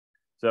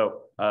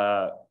So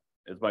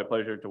it's my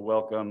pleasure to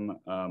welcome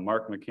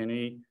Mark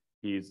McKinney.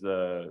 He's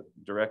the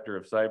Director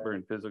of Cyber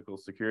and Physical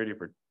Security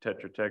for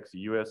Tetra Tech's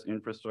U.S.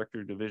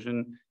 Infrastructure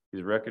Division.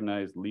 He's a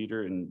recognized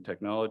leader in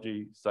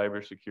technology,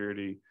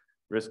 cybersecurity,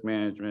 risk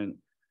management,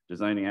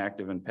 designing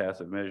active and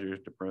passive measures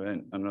to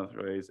prevent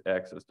unauthorized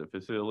access to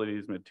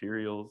facilities,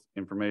 materials,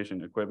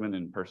 information, equipment,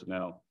 and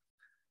personnel.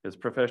 His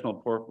professional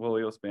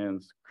portfolio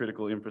spans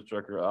critical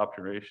infrastructure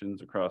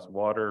operations across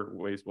water,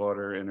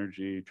 wastewater,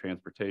 energy,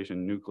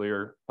 transportation,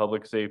 nuclear,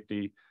 public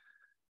safety,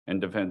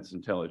 and defense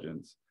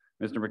intelligence.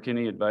 Mr.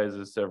 McKinney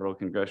advises several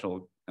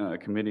congressional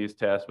committees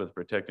tasked with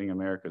protecting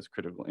America's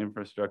critical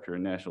infrastructure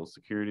and national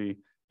security.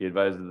 He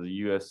advises the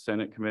U.S.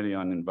 Senate Committee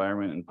on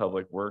Environment and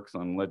Public Works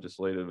on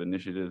legislative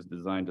initiatives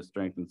designed to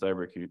strengthen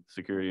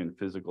cybersecurity and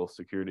physical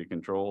security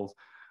controls,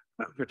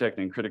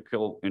 protecting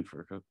critical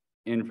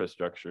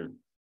infrastructure.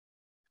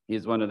 He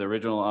is one of the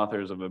original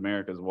authors of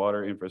America's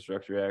Water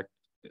Infrastructure Act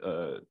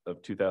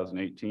of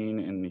 2018,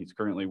 and he's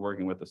currently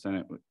working with the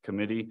Senate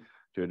Committee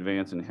to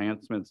advance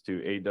enhancements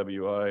to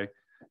AWI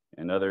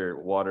and other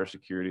water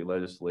security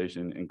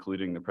legislation,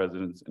 including the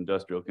President's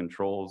Industrial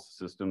Controls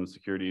System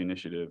Security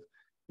Initiative.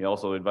 He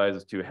also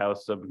advises two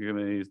House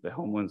subcommittees, the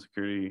Homeland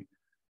Security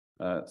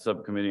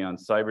Subcommittee on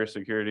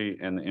Cybersecurity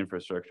and the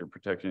Infrastructure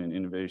Protection and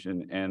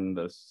Innovation, and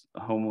the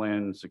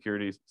Homeland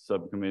Security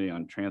Subcommittee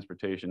on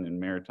Transportation and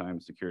Maritime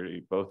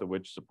Security, both of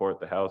which support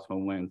the House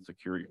Homeland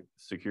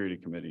Security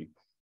Committee.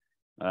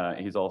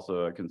 He's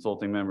also a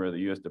consulting member of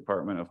the U.S.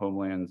 Department of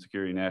Homeland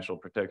Security National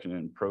Protection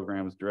and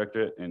Programs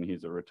Directorate, and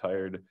he's a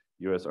retired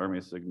U.S. Army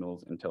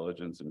Signals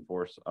Intelligence and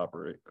Force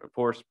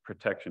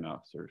Protection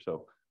Officer.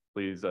 So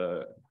please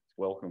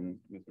welcome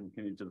Mr.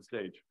 McKinney to the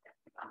stage.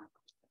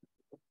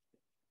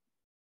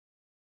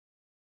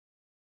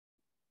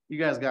 You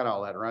guys got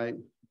all that, right?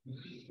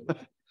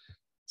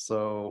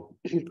 So,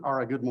 all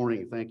right, good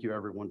morning. Thank you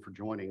everyone for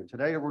joining.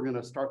 Today, we're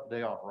gonna start the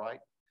day off right.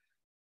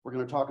 We're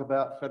gonna talk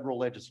about federal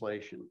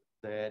legislation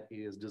that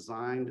is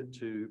designed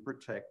to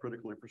protect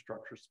critical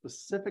infrastructure,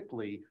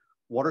 specifically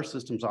water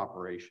systems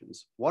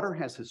operations. Water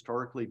has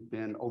historically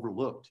been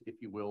overlooked,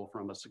 if you will,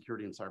 from a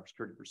security and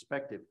cybersecurity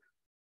perspective.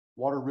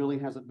 Water really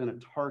hasn't been a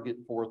target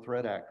for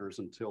threat actors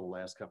until the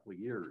last couple of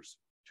years.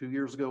 2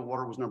 years ago,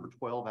 water was number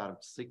 12 out of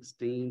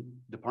 16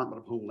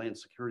 Department of Homeland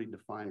Security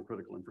defined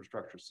critical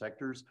infrastructure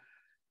sectors.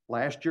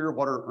 Last year,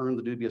 water earned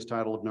the dubious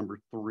title of number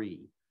 3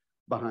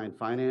 behind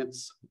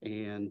finance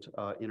and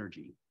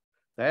energy.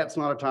 That's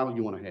not a title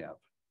you want to have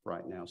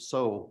right now.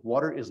 So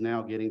water is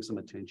now getting some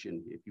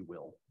attention, if you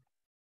will.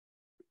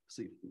 Let's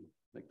see if we can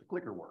make the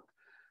clicker work.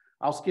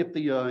 I'll skip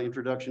the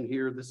introduction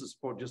here. This is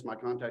for just my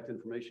contact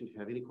information. If you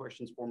have any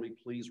questions for me,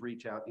 please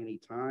reach out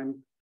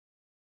anytime.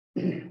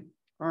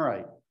 All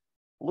right.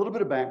 A little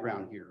bit of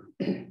background here.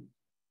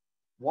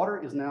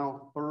 Water is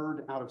now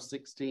 3rd out of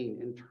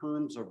 16 in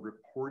terms of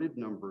reported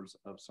numbers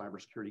of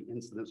cybersecurity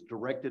incidents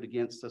directed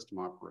against system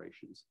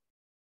operations.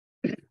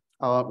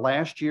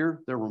 Last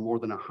year, there were more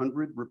than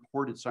 100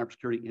 reported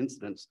cybersecurity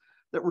incidents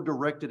that were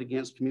directed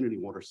against community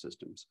water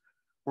systems.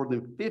 More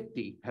than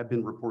 50 have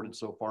been reported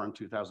so far in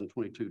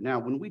 2022. Now,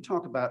 when we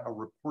talk about a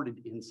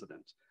reported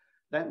incident,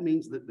 that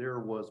means that there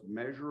was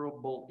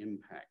measurable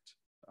impact.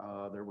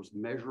 There was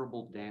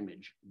measurable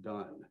damage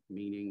done,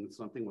 meaning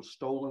something was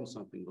stolen,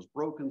 something was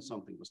broken,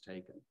 something was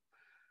taken.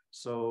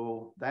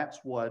 So that's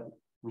what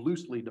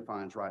loosely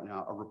defines right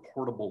now a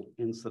reportable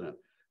incident.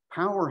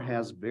 Power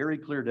has very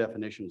clear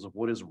definitions of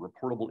what is a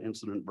reportable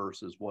incident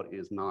versus what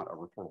is not a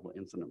reportable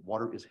incident.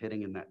 Water is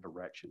heading in that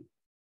direction.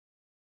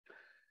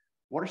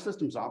 Water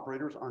systems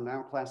operators are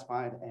now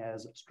classified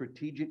as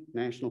strategic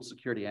national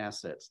security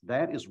assets.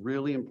 That is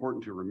really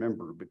important to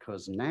remember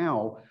because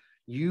now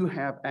you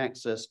have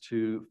access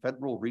to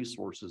federal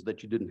resources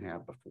that you didn't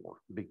have before.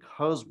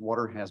 Because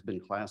water has been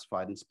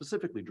classified, and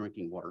specifically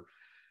drinking water,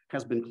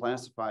 has been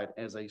classified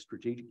as a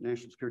strategic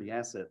national security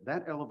asset,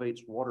 that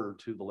elevates water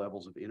to the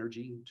levels of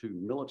energy, to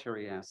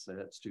military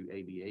assets, to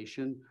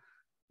aviation.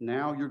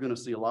 Now you're going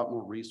to see a lot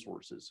more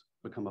resources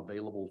become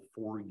available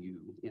for you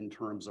in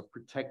terms of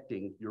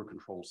protecting your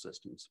control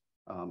systems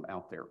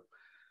out there.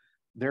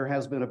 There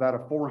has been about a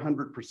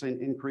 400%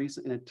 increase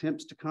in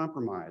attempts to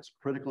compromise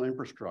critical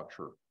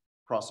infrastructure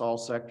across all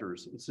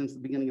sectors since the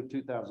beginning of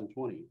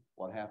 2020.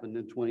 What happened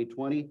in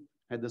 2020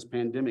 had this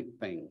pandemic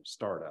thing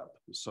start up.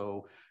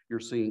 So you're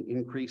seeing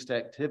increased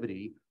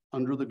activity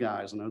under the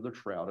guise and under the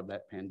shroud of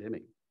that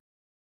pandemic.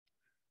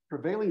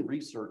 Prevailing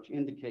research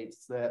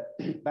indicates that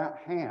about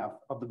half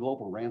of the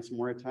global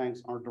ransomware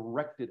attacks are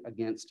directed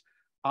against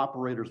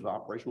operators of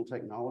operational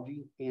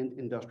technology and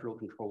industrial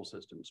control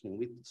systems. When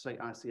we say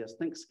ICS,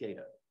 think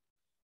SCADA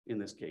in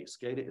this case.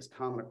 SCADA is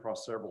common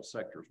across several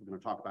sectors. We're going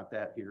to talk about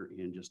that here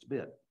in just a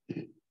bit.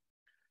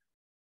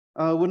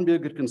 Wouldn't be a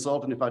good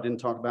consultant if I didn't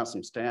talk about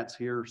some stats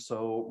here.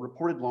 So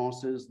reported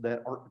losses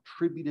that are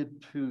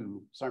attributed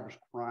to cyber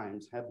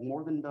crimes have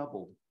more than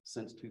doubled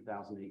since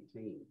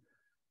 2018.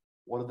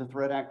 What are the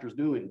threat actors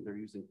doing? They're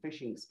using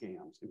phishing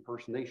scams,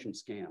 impersonation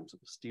scams,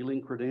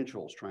 stealing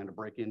credentials, trying to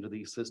break into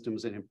these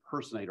systems and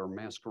impersonate or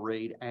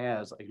masquerade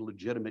as a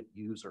legitimate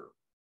user.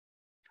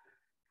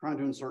 trying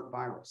to insert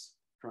virus,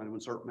 trying to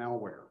insert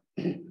malware.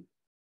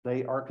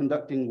 They are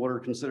conducting what are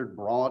considered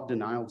broad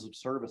denials of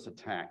service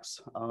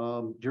attacks.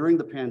 During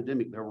the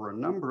pandemic, there were a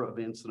number of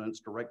incidents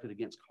directed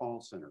against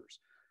call centers.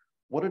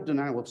 What a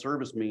denial of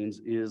service means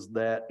is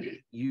that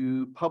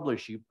you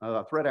publish,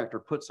 a threat actor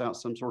puts out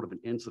some sort of an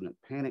incident,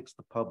 panics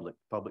the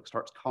public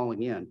starts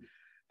calling in.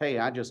 Hey,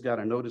 I just got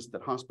a notice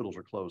that hospitals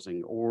are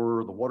closing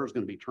or the water's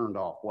going to be turned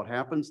off. What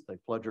happens? They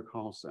flood your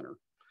call center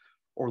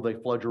or they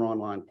flood your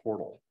online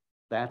portal.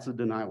 That's a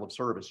denial of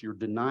service. You're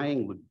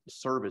denying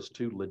service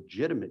to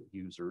legitimate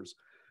users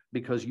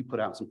because you put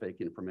out some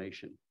fake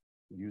information.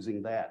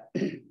 Using that,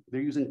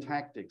 they're using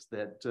tactics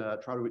that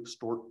try to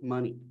extort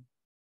money.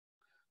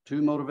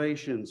 Two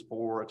motivations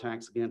for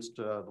attacks against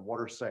the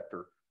water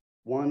sector.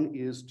 One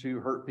is to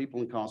hurt people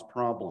and cause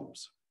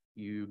problems.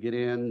 You get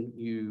in,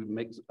 you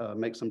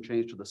make some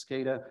change to the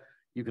SCADA,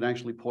 you can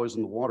actually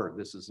poison the water.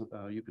 This is,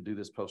 you could do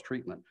this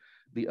post-treatment.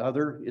 The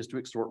other is to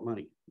extort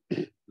money.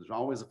 There's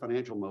always a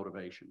financial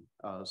motivation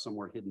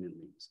somewhere hidden in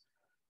these.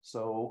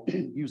 So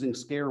using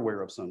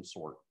scareware of some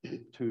sort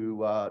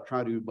to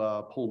try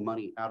to pull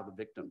money out of the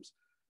victims.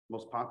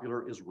 Most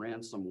popular is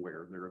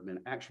ransomware. There have been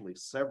actually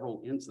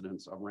several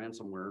incidents of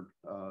ransomware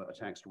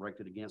attacks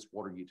directed against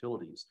water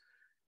utilities.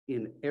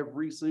 In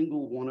every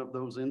single one of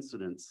those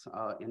incidents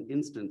and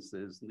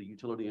instances, the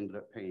utility ended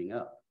up paying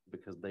up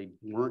because they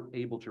weren't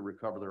able to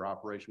recover their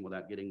operation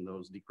without getting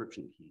those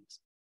decryption keys.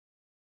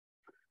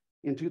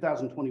 In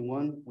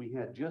 2021, we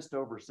had just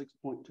over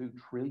 $6.2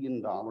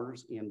 trillion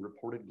in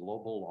reported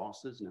global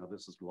losses. Now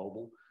this is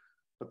global,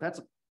 but that's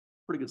a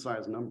pretty good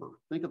sized number.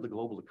 Think of the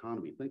global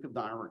economy, think of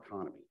our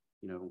economy.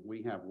 You know,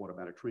 we have what,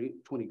 about a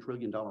 $20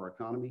 trillion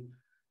economy,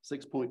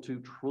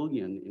 6.2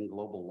 trillion in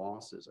global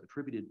losses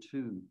attributed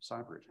to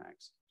cyber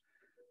attacks.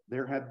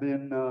 There have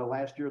been,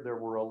 last year, there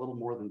were a little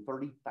more than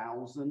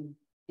 30,000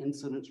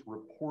 incidents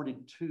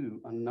reported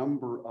to a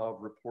number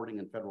of reporting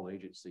and federal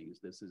agencies.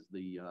 This is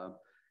the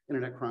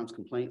Internet Crimes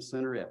Complaint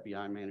Center.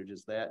 FBI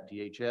manages that.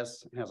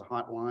 DHS has a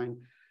hotline.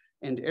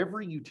 And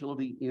every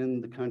utility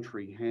in the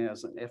country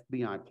has an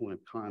FBI point of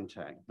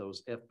contact.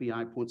 Those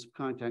FBI points of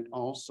contact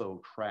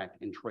also track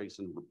and trace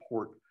and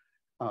report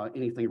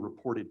anything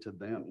reported to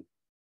them.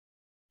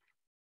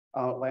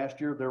 Last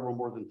year, there were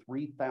more than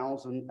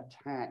 3,000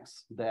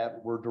 attacks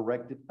that were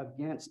directed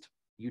against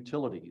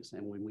utilities.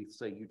 And when we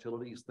say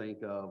utilities, think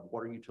of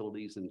water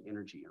utilities and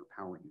energy or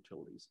power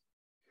utilities.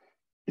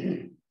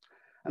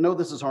 I know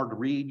this is hard to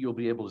read. You'll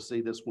be able to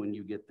see this when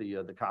you get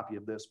the copy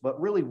of this.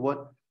 But really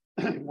what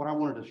I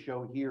wanted to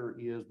show here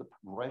is the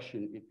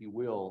progression, if you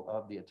will,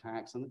 of the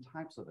attacks and the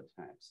types of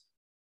attacks.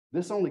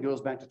 This only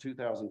goes back to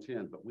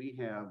 2010, but we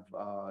have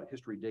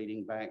history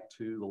dating back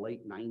to the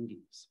late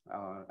 90s,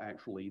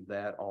 actually,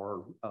 that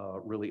are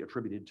really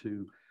attributed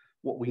to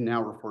what we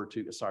now refer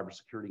to as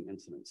cybersecurity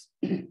incidents.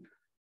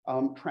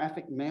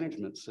 Traffic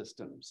management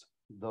systems,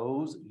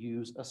 those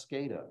use a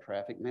SCADA.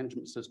 Traffic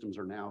management systems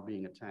are now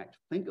being attacked.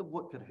 Think of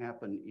what could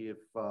happen if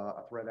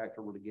a threat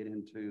actor were to get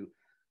into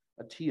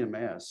a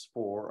TMS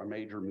for a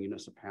major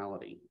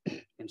municipality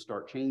and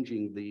start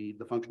changing the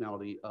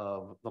functionality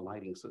of the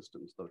lighting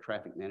systems, the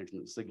traffic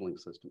management signaling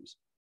systems,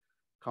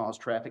 cause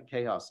traffic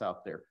chaos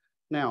out there.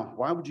 Now,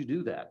 why would you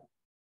do that?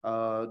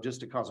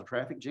 Just to cause a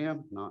traffic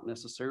jam? Not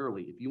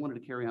necessarily. If you wanted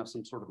to carry out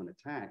some sort of an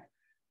attack,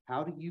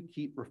 how do you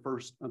keep the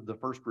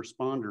first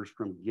responders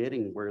from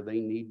getting where they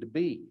need to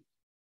be?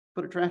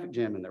 Put a traffic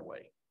jam in their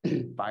way.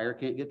 Fire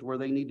can't get to where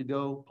they need to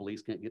go.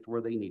 Police can't get to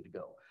where they need to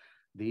go.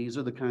 These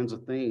are the kinds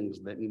of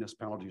things that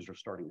municipalities are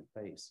starting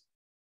to face.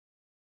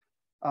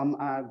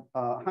 I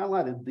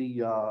highlighted the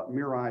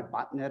Mirai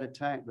botnet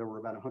attack. There were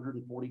about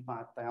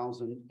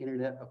 145,000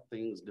 Internet of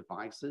Things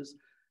devices.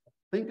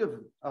 Think of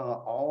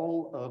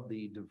all of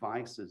the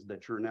devices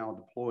that you're now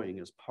deploying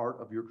as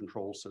part of your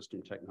control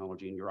system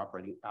technology and your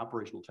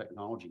operational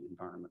technology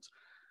environments.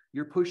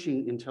 You're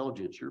pushing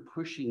intelligence. You're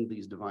pushing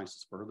these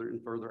devices further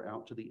and further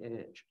out to the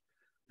edge.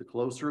 The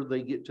closer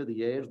they get to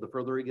the edge, the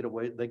further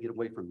they get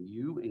away from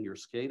you and your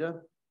SCADA,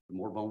 the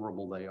more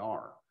vulnerable they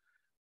are.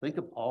 Think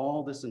of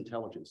all this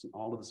intelligence and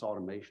all of this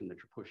automation that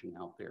you're pushing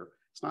out there.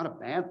 It's not a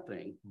bad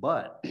thing,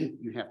 but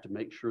you have to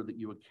make sure that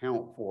you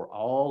account for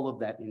all of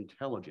that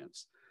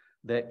intelligence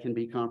that can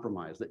be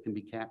compromised, that can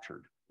be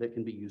captured, that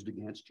can be used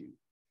against you.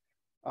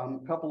 A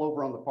couple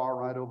over on the far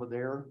right over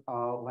there.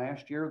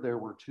 Last year, there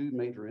were two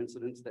major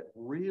incidents that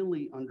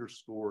really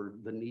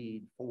underscored the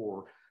need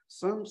for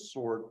some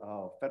sort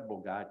of federal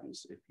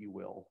guidance, if you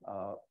will,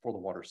 for the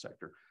water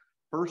sector.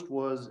 First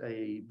was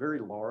a very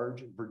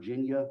large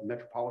Virginia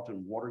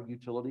metropolitan water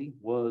utility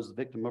was the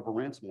victim of a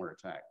ransomware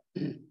attack.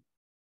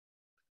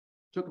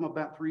 Took them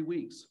about 3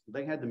 weeks.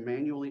 They had to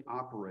manually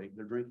operate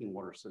their drinking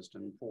water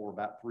system for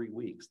about 3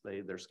 weeks.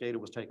 Their SCADA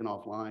was taken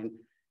offline.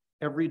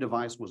 Every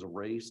device was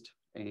erased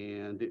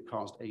and it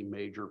caused a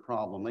major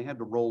problem. They had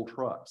to roll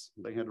trucks.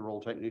 They had to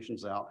roll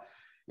technicians out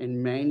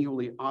and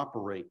manually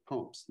operate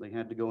pumps. They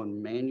had to go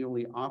and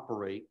manually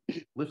operate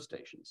lift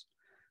stations.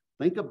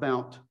 Think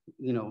about,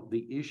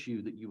 the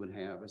issue that you would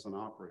have as an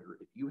operator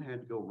if you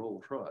had to go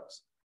roll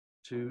trucks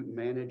to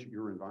manage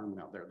your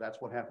environment out there.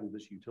 That's what happened to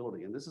this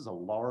utility. And this is a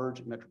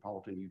large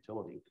metropolitan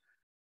utility.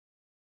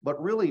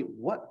 But really,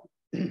 what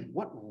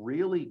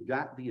really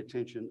got the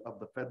attention of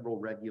the federal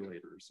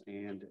regulators,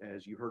 and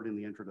as you heard in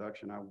the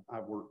introduction,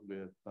 I've worked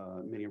with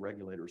many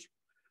regulators,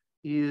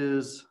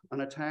 is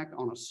an attack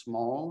on a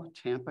small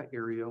Tampa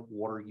area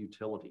water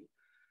utility.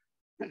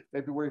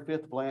 February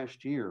 5th of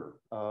last year,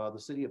 the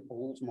city of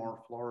Oldsmar,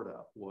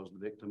 Florida was the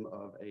victim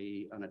of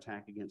an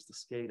attack against the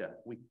SCADA.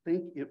 We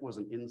think it was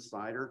an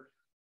insider,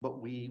 but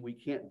we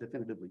can't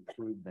definitively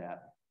prove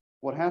that.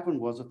 What happened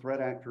was a threat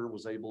actor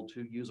was able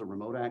to use a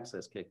remote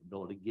access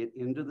capability, get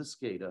into the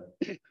SCADA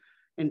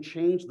and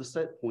change the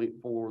set point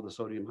for the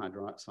sodium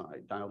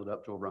hydroxide, dialed it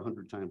up to over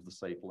 100 times the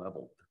safe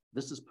level.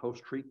 This is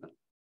post-treatment.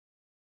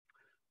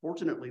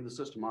 Fortunately, the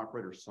system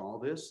operator saw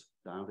this,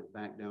 dialed it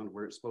back down to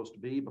where it's supposed to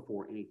be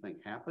before anything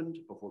happened,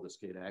 before the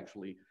SCADA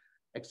actually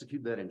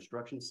executed that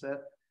instruction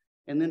set,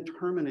 and then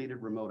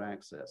terminated remote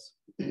access.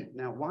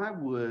 Now, why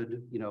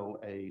would,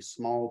 a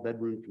small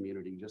bedroom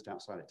community just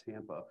outside of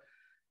Tampa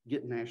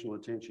get national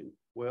attention?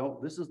 Well,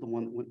 this is the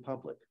one that went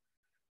public.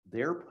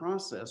 Their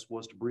process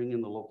was to bring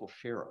in the local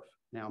sheriff.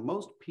 Now,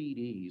 most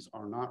PDs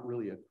are not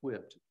really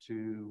equipped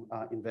to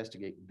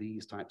investigate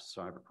these types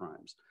of cyber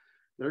crimes.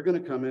 They're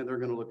going to come in, they're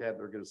going to look at it,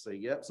 they're going to say,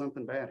 yep,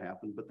 something bad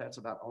happened, but that's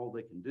about all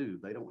they can do.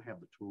 They don't have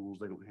the tools,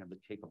 they don't have the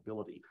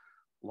capability.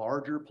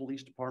 Larger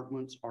police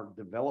departments are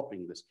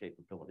developing this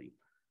capability.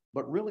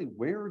 But really,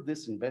 where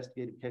this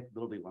investigative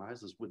capability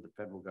lies is with the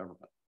federal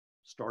government,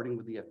 starting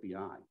with the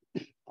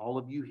FBI. All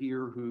of you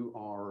here who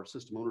are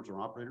system owners or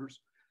operators,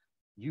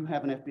 you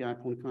have an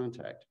FBI point of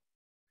contact.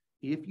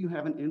 If you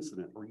have an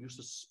incident, or you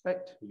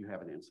suspect you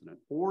have an incident,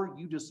 or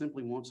you just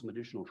simply want some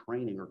additional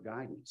training or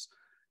guidance,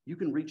 you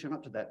can reach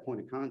out to that point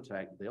of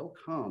contact. They'll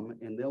come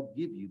and they'll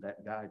give you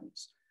that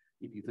guidance.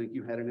 If you think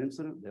you had an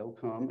incident, they'll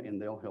come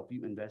and they'll help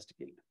you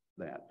investigate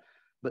that.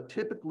 But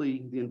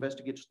typically, the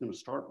investigation is going to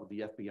start with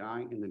the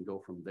FBI and then go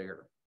from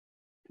there.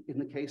 In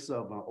the case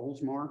of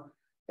Oldsmar,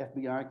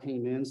 FBI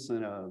came in,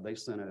 they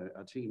sent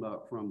a team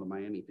up from the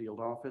Miami field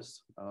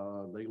office.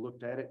 They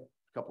looked at it.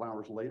 A couple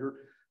hours later,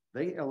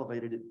 they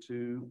elevated it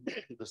to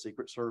the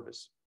Secret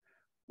Service.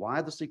 Why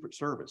the Secret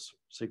Service?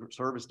 Secret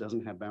Service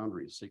doesn't have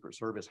boundaries. Secret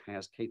Service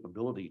has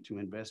capability to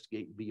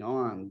investigate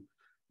beyond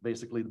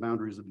basically the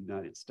boundaries of the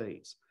United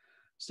States.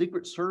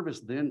 Secret Service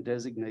then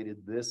designated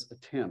this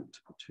attempt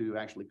to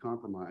actually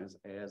compromise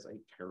as a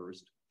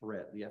terrorist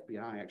threat. The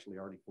FBI actually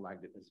already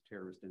flagged it as a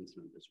terrorist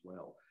incident as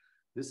well.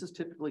 This is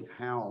typically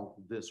how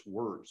this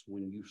works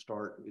when you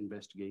start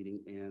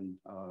investigating and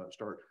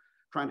start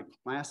trying to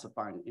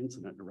classify an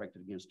incident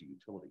directed against a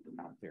utility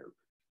out there.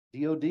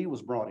 DOD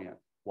was brought in.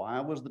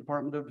 Why was the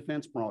Department of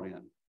Defense brought in?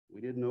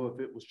 We didn't know if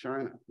it was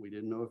China. We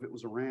didn't know if it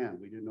was Iran.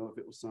 We didn't know if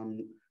it was some,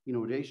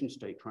 nation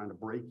state trying to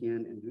break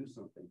in and do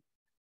something.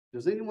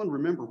 Does anyone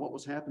remember what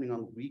was happening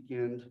on the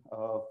weekend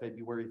of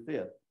February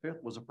 5th?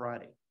 5th was a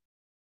Friday.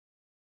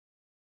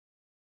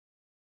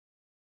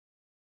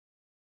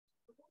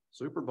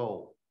 Super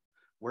Bowl.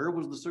 Where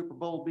was the Super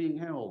Bowl being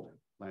held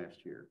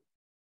last year?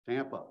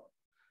 Tampa.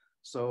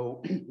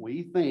 So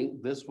we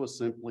think this was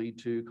simply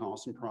to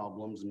cause some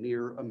problems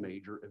near a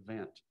major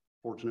event.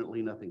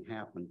 Fortunately, nothing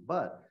happened,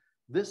 but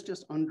this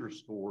just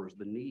underscores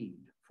the need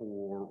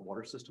for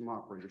water system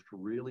operators to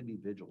really be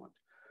vigilant.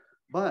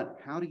 But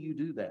how do you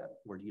do that?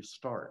 Where do you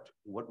start?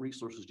 What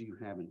resources do you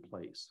have in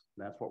place?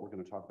 That's what we're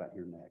going to talk about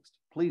here next.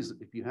 Please,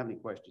 if you have any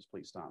questions,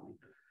 please stop me.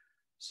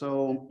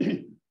 So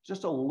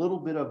just a little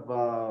bit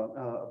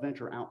of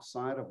venture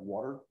outside of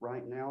water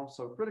right now.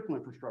 So critical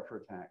infrastructure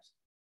attacks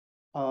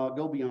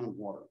go beyond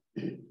water.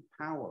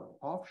 Power,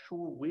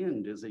 offshore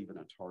wind is even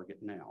a target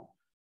now.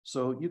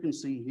 So you can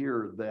see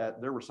here that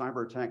there were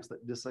cyber attacks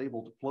that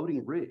disabled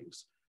floating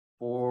rigs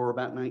for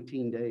about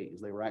 19 days.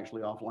 They were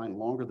actually offline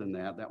longer than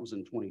that. That was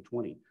in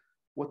 2020.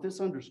 What this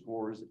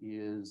underscores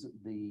is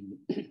the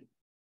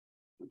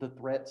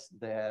threats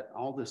that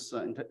all this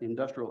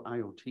industrial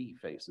IoT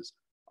faces.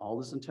 All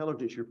this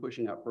intelligence you're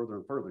pushing out further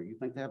and further. You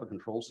think they have a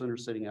control center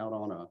sitting out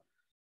on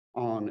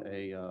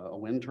a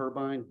wind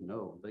turbine?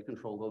 No, they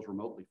control those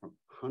remotely from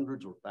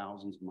hundreds or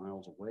thousands of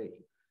miles away.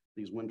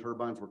 These wind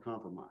turbines were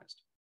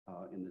compromised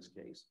in this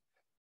case.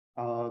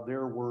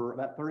 There were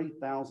about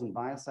 30,000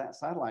 Viasat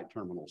satellite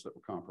terminals that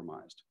were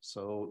compromised.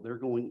 So they're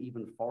going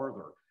even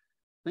farther.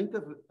 Think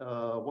of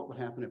what would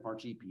happen if our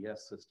GPS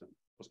system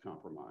was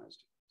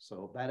compromised.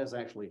 So that has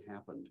actually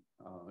happened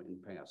in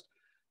the past.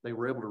 They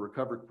were able to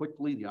recover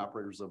quickly, the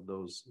operators of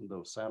those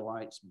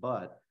satellites,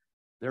 but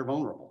they're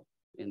vulnerable.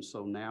 And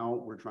so now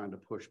we're trying to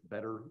push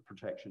better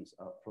protections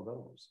up for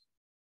those.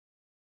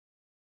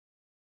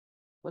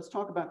 Let's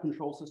talk about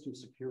control system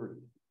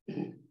security.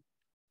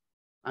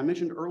 I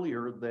mentioned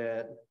earlier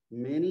that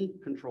many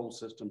control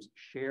systems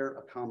share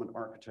a common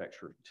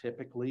architecture.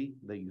 Typically,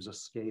 they use a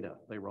SCADA.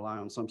 They rely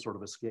on some sort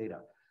of a SCADA.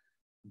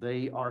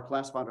 They are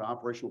classified as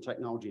operational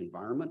technology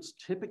environments,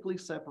 typically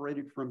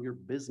separated from your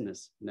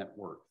business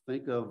network.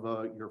 Think of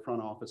your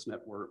front office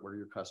network where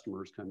your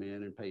customers come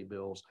in and pay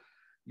bills.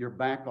 Your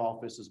back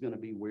office is going to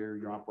be where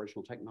your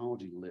operational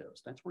technology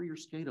lives. That's where your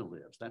SCADA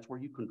lives. That's where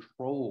you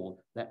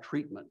control that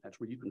treatment. That's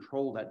where you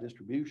control that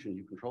distribution.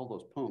 You control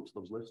those pumps,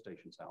 those lift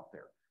stations out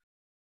there.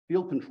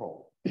 Field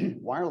control,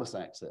 wireless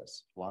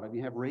access. A lot of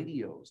you have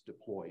radios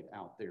deployed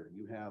out there.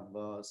 You have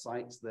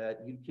sites that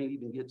you can't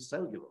even get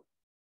cellular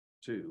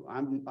to.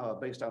 I'm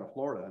based out of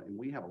Florida, and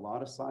we have a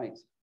lot of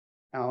sites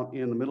out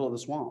in the middle of the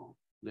swamp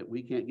that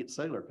we can't get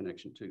cellular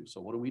connection to.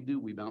 So what do?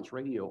 We bounce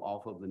radio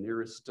off of the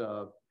nearest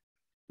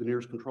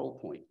control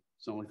point.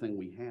 It's the only thing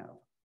we have.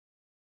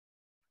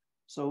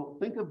 So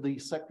think of the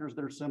sectors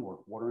that are similar.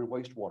 Water and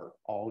wastewater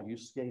all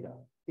use SCADA.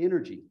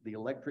 Energy, the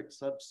electric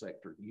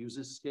subsector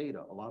uses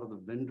SCADA. A lot of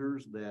the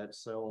vendors that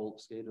sell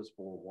SCADAs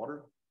for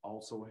water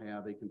also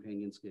have a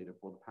companion SCADA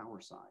for the power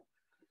side.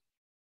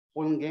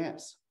 Oil and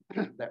gas,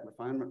 that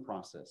refinement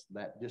process,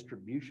 that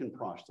distribution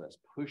process,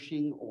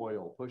 pushing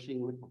oil,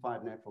 pushing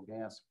liquefied natural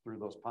gas through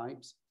those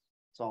pipes,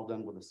 it's all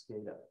done with a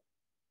SCADA.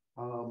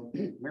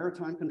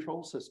 Maritime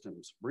control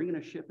systems, bringing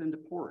a ship into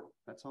port,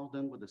 that's all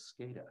done with a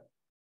SCADA.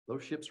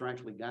 Those ships are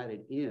actually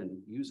guided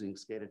in using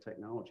SCADA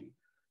technology.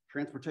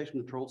 Transportation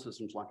control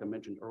systems, like I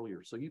mentioned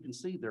earlier. So you can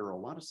see there are a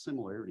lot of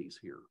similarities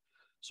here.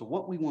 So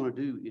what we want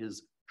to do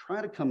is try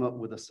to come up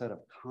with a set of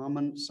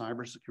common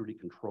cybersecurity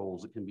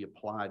controls that can be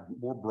applied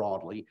more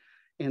broadly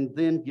and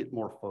then get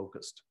more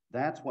focused.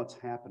 That's what's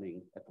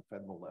happening at the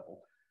federal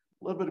level.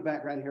 A little bit of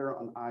background here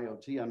on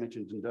IoT. I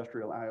mentioned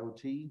industrial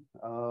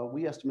IoT.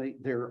 We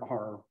estimate there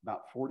are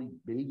about 40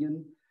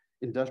 billion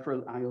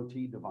industrial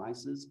IoT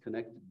devices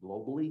connected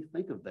globally.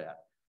 Think of that.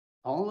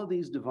 All of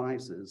these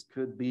devices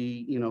could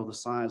be, the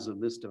size of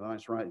this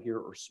device right here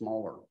or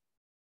smaller.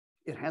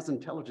 It has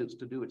intelligence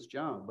to do its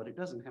job, but it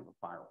doesn't have a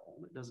firewall.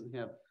 It doesn't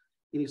have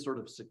any sort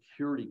of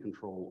security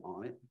control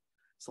on it.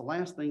 So the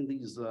last thing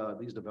these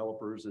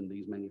developers and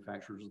these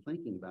manufacturers are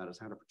thinking about is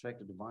how to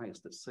protect a device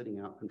that's sitting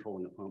out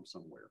controlling a pump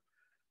somewhere.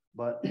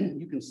 But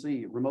you can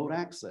see remote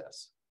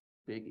access,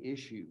 big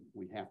issue.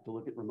 We have to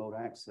look at remote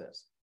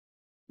access.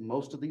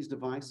 Most of these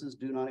devices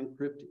do not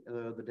encrypt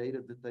the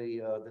data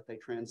that they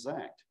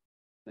transact.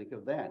 Think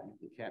of that.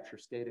 You can capture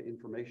SCADA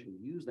information,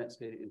 use that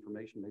SCADA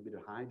information maybe to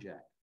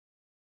hijack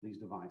these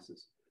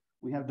devices.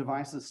 We have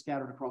devices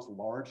scattered across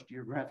large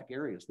geographic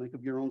areas. Think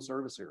of your own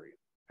service area,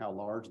 how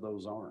large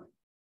those are.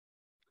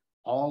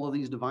 All of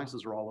these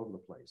devices are all over the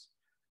place.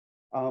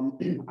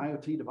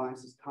 IoT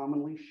devices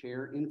commonly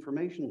share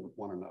information with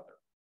one another.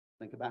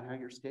 Think about how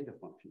your SCADA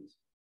functions.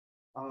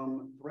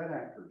 Threat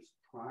actors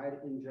try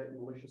to inject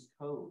malicious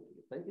code.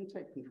 If they can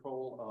take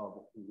control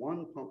of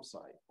one pump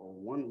site or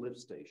one lift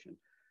station,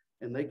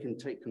 and they can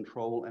take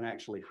control and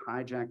actually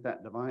hijack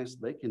that device,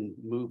 they can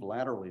move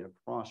laterally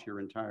across your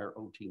entire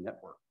OT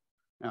network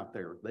out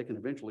there. They can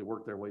eventually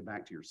work their way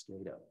back to your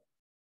SCADA.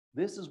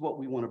 This is what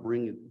we want to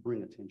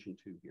bring attention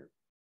to here.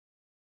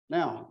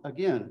 Now,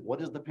 again, what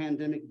has the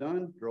pandemic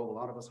done? Drove a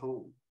lot of us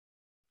home.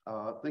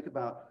 Think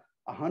about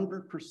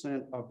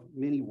 100% of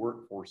many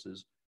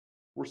workforces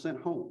were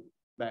sent home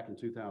back in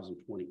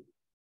 2020.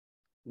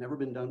 Never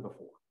been done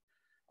before.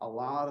 A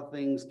lot of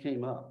things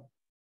came up.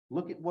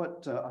 Look at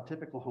what a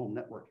typical home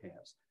network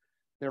has.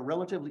 They're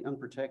relatively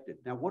unprotected.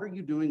 Now, what are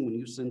you doing when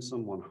you send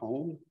someone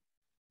home?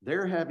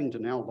 They're having to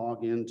now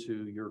log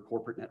into your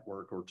corporate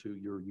network or to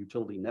your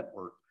utility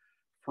network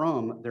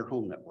from their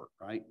home network,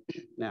 right?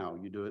 Now,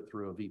 you do it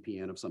through a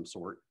VPN of some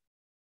sort.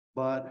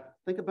 But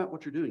think about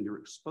what you're doing. You're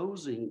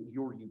exposing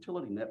your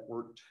utility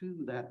network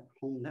to that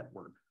home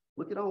network.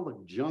 Look at all the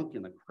junk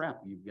and the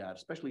crap you've got,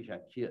 especially if you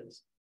have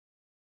kids.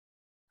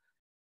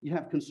 You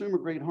have consumer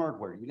grade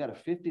hardware. You got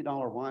a $50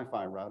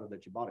 Wi-Fi router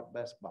that you bought at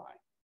Best Buy.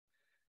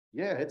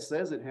 Yeah, it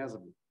says it has a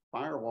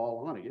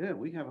firewall on it. Yeah,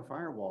 we have a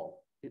firewall.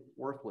 It's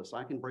worthless.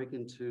 I can break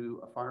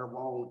into a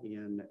firewall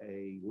in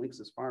a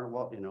Linksys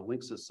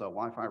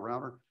Wi-Fi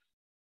router,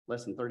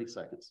 less than 30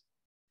 seconds.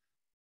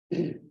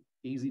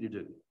 Easy to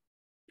do.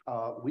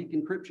 Weak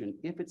encryption,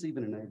 if it's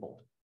even enabled.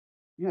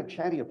 You have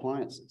chatty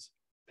appliances.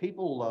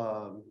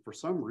 People, for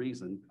some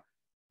reason,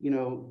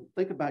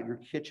 think about your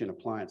kitchen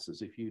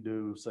appliances. If you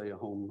do, say, a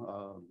home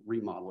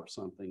remodel or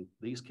something,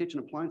 these kitchen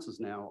appliances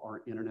now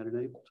are internet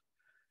enabled.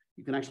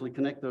 You can actually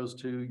connect those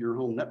to your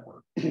home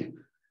network.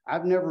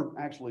 I've never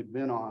actually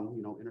been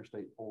on,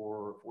 Interstate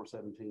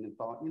 417 and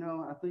thought,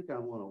 I think I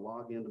want to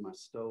log into my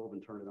stove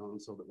and turn it on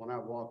so that when I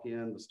walk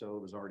in, the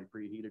stove is already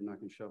preheated and I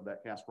can shove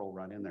that casserole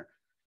right in there.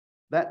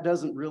 That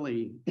doesn't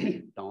really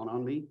dawn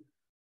on me,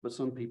 but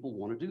some people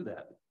want to do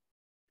that.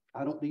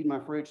 I don't need my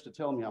fridge to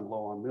tell me I'm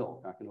low on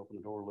milk. I can open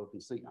the door, look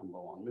and see I'm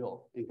low on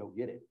milk and go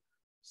get it.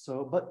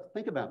 So, but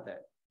think about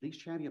that. These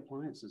chatty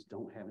appliances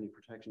don't have any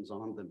protections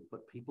on them,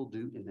 but people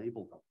do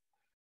enable them.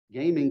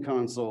 Gaming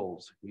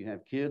consoles, you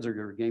have kids or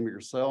you're a gamer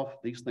yourself,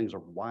 these things are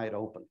wide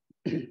open.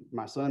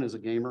 My son is a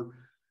gamer,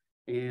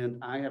 and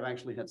I have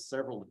actually had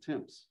several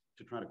attempts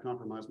to try to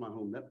compromise my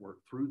home network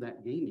through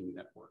that gaming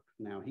network.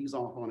 Now, he's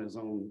off on his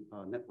own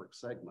network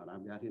segment.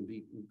 I've got him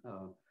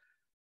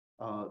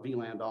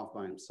VLANed off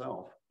by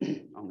himself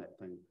on that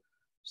thing.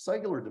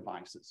 Cellular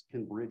devices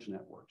can bridge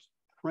networks.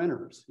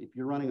 Printers, if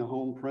you're running a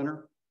home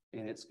printer,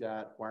 and it's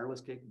got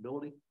wireless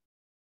capability.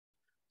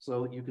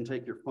 So you can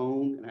take your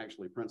phone and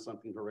actually print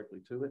something directly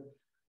to it.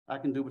 I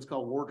can do what's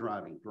called war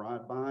driving,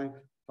 drive by,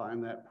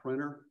 find that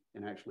printer,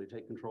 and actually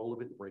take control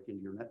of it and break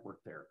into your network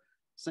there.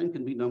 Same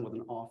can be done with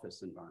an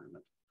office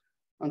environment.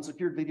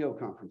 Unsecured video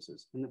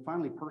conferences, and then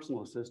finally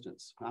personal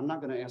assistance. I'm not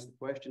going to ask the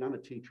question, I'm a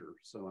teacher,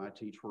 so I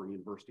teach for a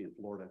university in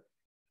Florida.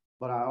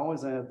 But I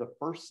always have the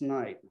first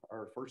night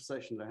or first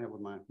session that I have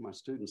with my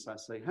students, I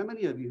say, how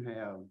many of you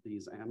have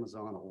these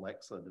Amazon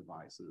Alexa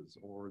devices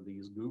or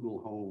these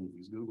Google Home,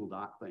 these Google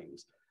Dot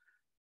things?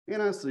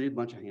 And I see a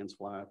bunch of hands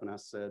fly up and I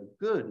said,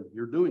 good,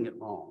 you're doing it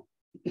wrong.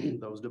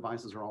 Those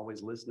devices are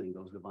always listening.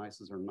 Those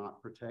devices are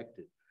not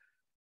protected.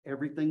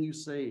 Everything you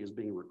say is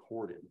being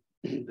recorded.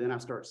 Then I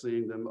start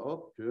seeing them,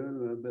 oh,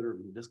 good, I better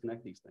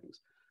disconnect these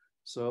things.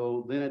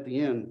 So then at the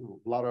end,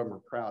 a lot of them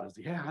are proud. Is,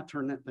 yeah, I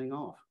turned that thing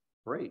off.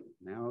 Great,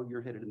 now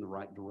you're headed in the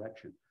right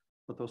direction.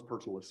 But those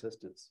personal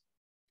assistants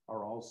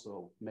are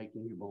also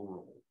making you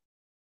vulnerable.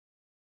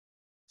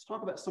 Let's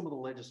talk about some of the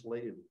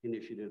legislative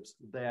initiatives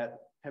that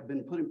have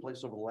been put in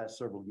place over the last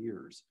several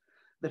years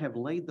that have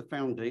laid the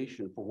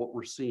foundation for what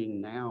we're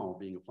seeing now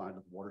being applied to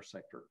the water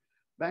sector.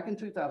 Back in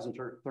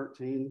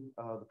 2013,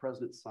 the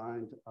president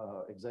signed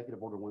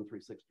Executive Order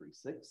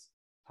 13636,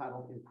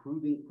 titled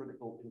Improving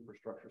Critical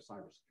Infrastructure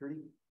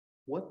Cybersecurity.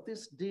 What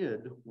this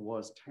did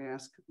was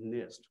task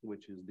NIST,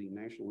 which is the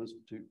National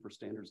Institute for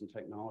Standards and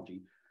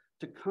Technology,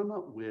 to come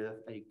up with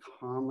a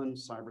common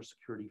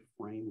cybersecurity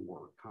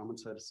framework, common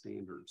set of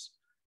standards.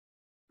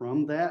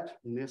 From that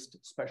NIST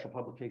Special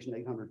Publication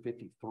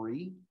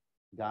 853,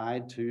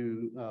 Guide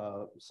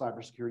to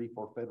Cybersecurity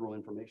for Federal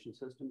Information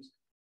Systems,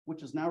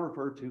 which is now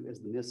referred to as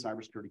the NIST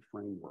Cybersecurity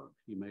Framework.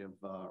 You may have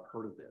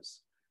heard of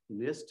this.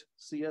 NIST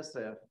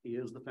CSF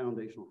is the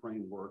foundational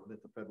framework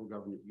that the federal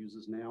government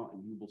uses now,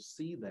 and you will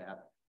see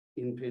that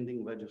in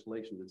pending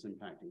legislation that's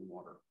impacting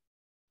water.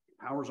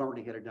 Power's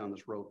already headed down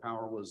this road.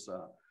 Power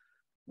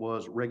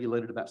was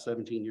regulated about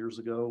 17 years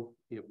ago.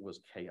 It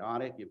was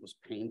chaotic, it was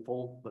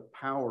painful, but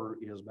power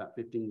is about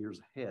 15 years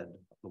ahead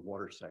of the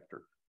water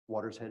sector.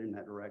 Water's headed in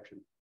that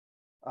direction.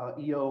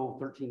 EO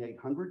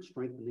 13800,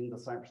 strengthening the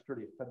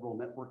cybersecurity of federal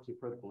networks and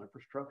critical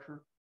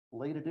infrastructure,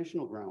 laid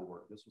additional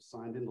groundwork. This was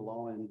signed into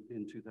law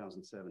in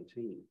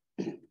 2017.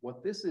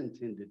 What this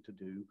intended to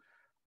do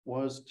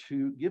was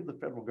to give the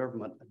federal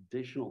government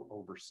additional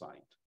oversight.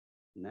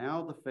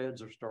 Now the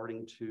feds are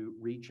starting to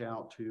reach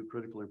out to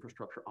critical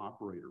infrastructure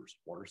operators,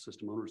 water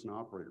system owners and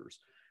operators,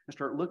 and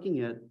start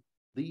looking at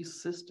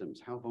these systems.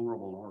 How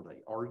vulnerable are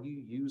they? Are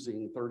you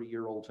using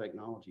 30-year-old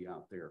technology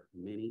out there?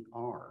 Many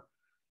are.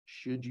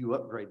 Should you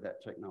upgrade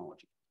that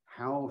technology?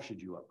 How should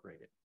you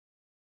upgrade it?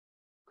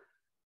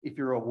 If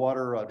you're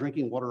a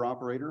drinking water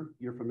operator,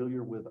 you're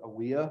familiar with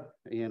AWIA,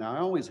 and I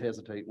always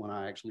hesitate when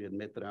I actually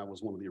admit that I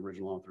was one of the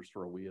original authors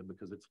for AWIA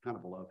because it's kind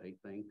of a love-hate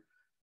thing.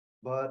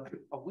 But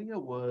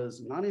AWIA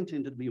was not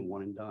intended to be a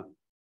one and done.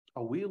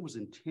 AWIA was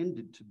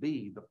intended to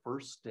be the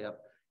first step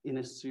in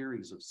a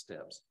series of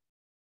steps.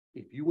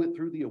 If you went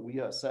through the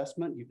AWIA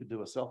assessment, you could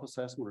do a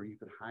self-assessment or you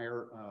could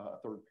hire a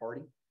third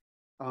party.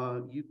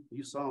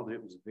 You saw that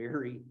it was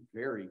very,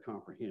 very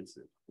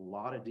comprehensive, a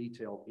lot of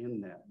detail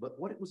in that. But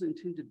what it was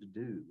intended to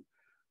do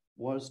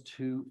was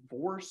to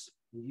force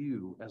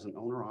you as an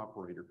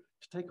owner-operator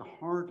to take a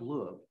hard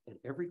look at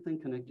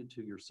everything connected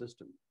to your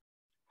system.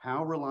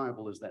 How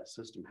reliable is that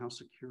system? How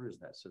secure is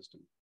that system?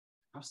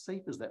 How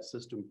safe is that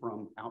system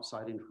from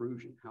outside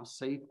intrusion? How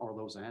safe are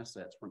those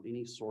assets from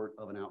any sort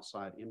of an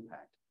outside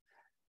impact?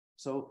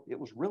 So it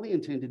was really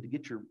intended to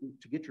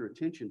get your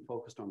attention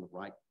focused on the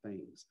right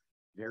things.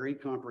 Very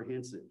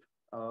comprehensive.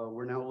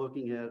 We're now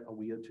looking at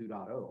AWIA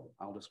 2.0.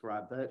 I'll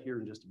describe that here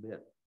in just a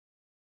bit.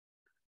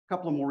 A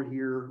couple of more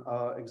here.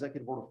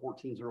 Executive Order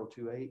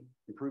 14028,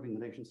 improving the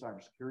nation's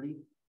cybersecurity,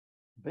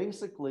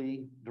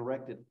 basically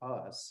directed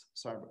us,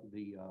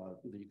 the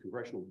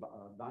congressional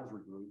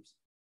advisory groups,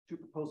 to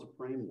propose a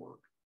framework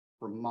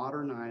for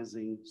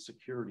modernizing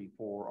security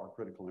for our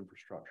critical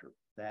infrastructure.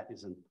 That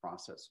is in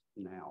process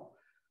now.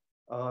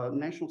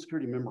 National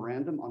Security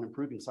Memorandum on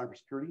Improving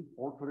Cybersecurity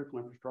for Critical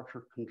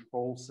Infrastructure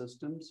Control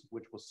Systems,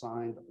 which was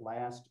signed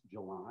last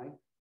July,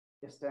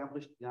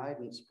 established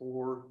guidance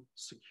for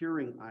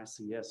securing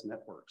ICS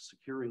networks,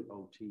 securing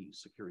OT,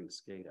 securing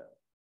SCADA.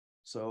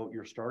 So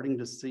you're starting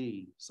to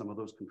see some of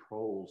those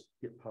controls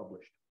get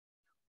published.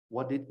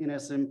 What did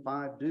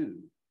NSM-5 do?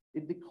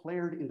 It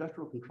declared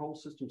industrial control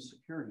system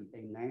security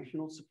a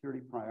national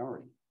security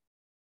priority.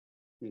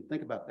 I mean,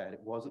 think about that. It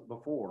wasn't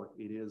before,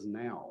 it is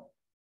now.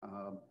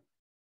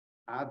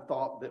 I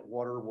thought that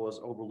water was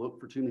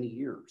overlooked for too many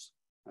years.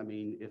 I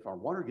mean, if our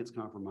water gets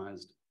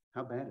compromised,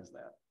 how bad is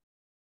that?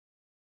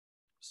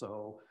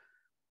 So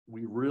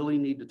we really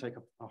need to take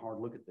a hard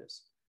look at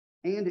this.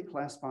 And it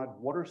classified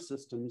water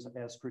systems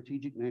as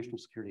strategic national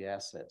security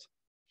assets.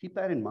 Keep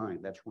that in mind.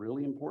 That's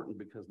really important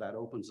because that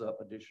opens up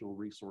additional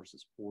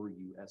resources for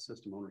you as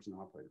system owners and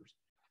operators.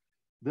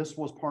 This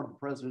was part of the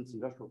President's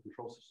Industrial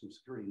Control System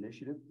Security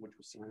Initiative, which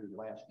was signed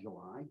last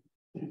July.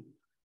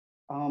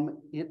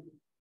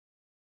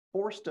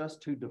 forced us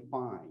to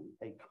define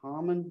a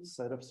common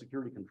set of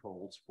security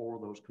controls for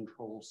those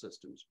control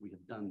systems. We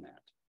have done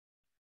that.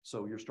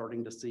 So you're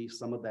starting to see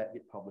some of that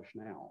get published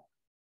now.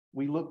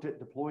 We looked at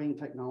deploying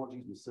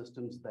technologies and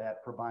systems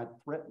that provide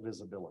threat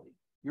visibility.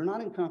 You're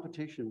not in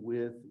competition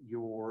with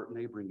your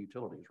neighboring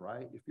utilities,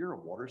 right? If you're a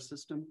water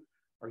system,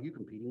 are you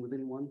competing with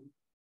anyone?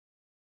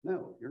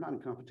 No, you're not in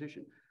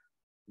competition.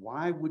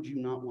 Why would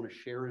you not want to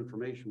share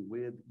information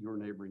with your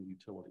neighboring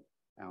utility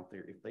out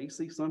there? If they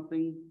see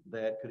something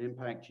that could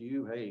impact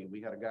you, hey,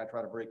 we had a guy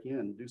try to break in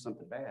and do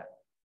something bad,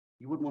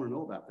 you wouldn't want to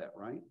know about that,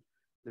 right?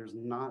 There's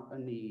not a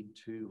need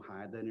to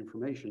hide that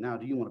information. Now,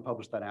 do you want to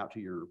publish that out to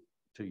your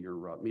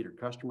metered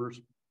customers?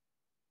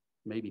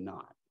 Maybe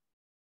not.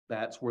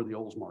 That's where the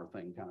Oldsmar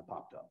thing kind of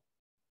popped up.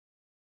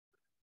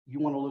 You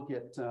want to look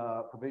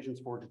at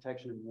provisions for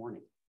detection and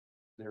warning.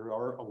 There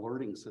are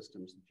alerting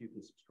systems that you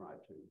can subscribe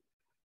to.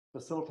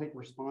 Facilitate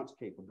response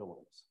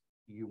capabilities.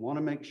 You want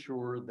to make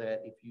sure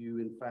that if you,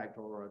 in fact,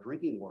 are a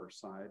drinking water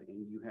side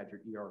and you had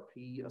your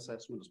ERP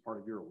assessment as part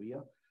of your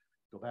OEA,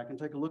 go back and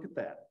take a look at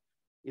that.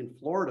 In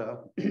Florida,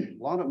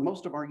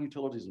 most of our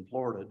utilities in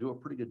Florida do a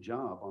pretty good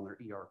job on their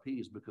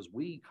ERPs because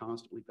we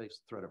constantly face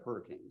the threat of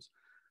hurricanes.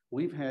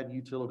 We've had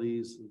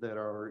utilities that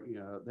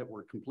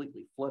were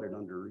completely flooded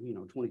under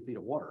 20 feet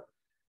of water,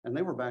 and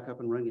they were back up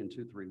and running in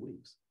 2-3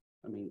 weeks.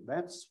 I mean,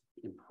 that's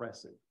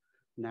impressive.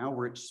 Now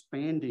we're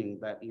expanding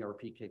that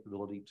ERP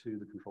capability to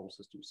the control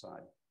system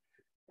side.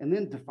 And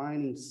then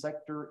defining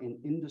sector and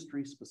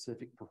industry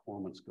specific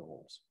performance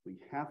goals. We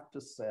have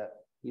to set,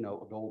 a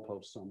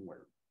goalpost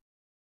somewhere.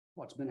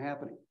 What's been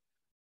happening?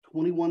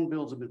 21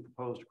 bills have been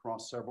proposed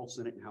across several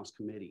Senate and House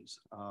committees.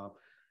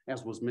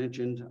 As was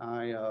mentioned,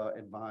 I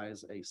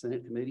advise a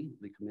Senate committee,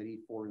 the Committee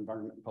for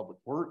Environment and Public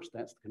Works.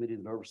 That's the committee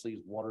that oversees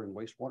water and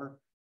wastewater.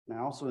 And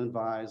I also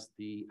advise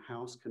the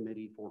House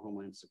Committee for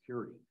Homeland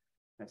Security.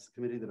 That's the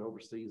committee that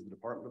oversees the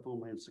Department of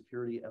Homeland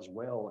Security, as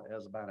well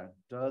as about a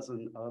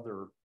dozen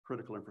other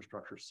critical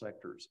infrastructure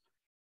sectors.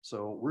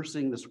 So we're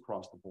seeing this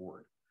across the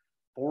board.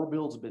 4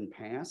 bills have been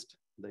passed.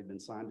 They've been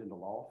signed into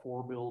law.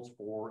 4 bills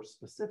for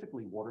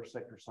specifically water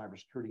sector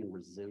cybersecurity and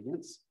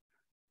resilience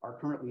are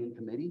currently in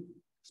committee,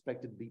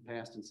 expected to be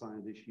passed and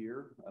signed this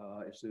year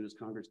as soon as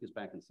Congress gets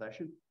back in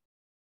session.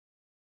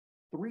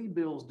 3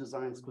 bills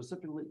designed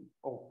specifically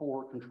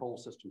for control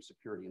system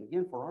security. And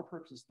again, for our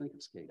purposes, think of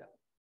SCADA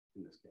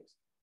in this case.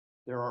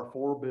 There are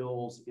 4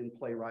 bills in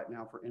play right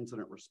now for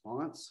incident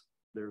response.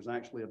 There's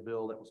actually a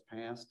bill that was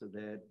passed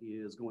that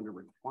is going to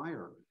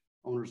require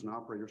owners and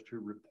operators to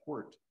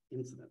report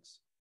incidents.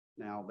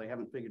 Now, they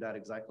haven't figured out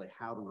exactly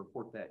how to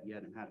report that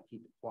yet and how to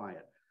keep it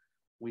quiet.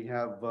 We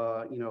have,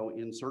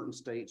 in certain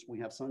states, we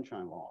have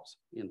sunshine laws.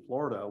 In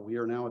Florida, we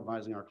are now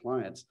advising our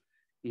clients,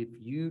 if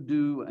you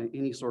do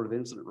any sort of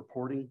incident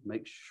reporting,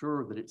 make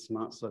sure that it's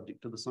not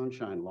subject to the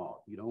sunshine law.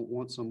 You don't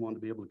want someone to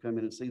be able to come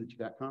in and see that you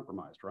got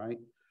compromised, right?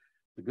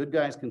 The good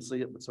guys can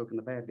see it, but so can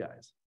the bad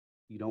guys.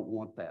 You don't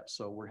want that.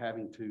 So we're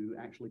having to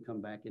actually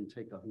come back and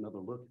take another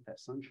look at that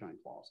sunshine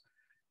clause.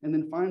 And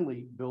then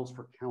finally, bills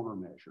for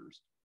countermeasures.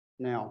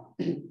 Now,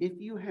 if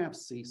you have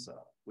CISA,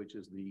 which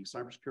is the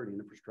Cybersecurity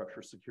and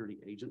Infrastructure Security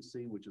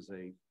Agency, which is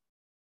a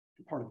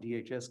part of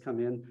DHS, come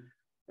in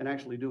and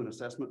actually do an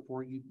assessment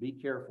for you, be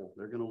careful.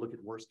 They're going to look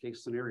at worst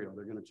case scenario.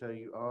 They're going to tell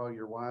you, oh,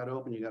 you're wide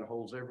open. You got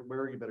holes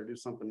everywhere. You better do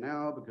something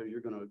now because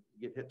you're going to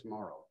get hit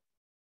tomorrow.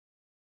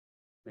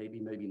 Maybe,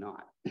 maybe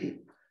not. You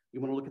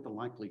want to look at the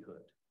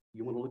likelihood.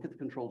 You want to look at the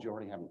controls you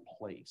already have in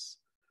place.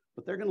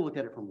 But they're going to look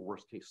at it from a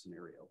worst case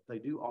scenario. They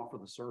do offer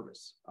the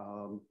service.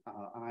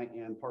 I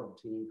am part of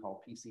a team called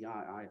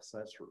PCI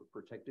ISS, or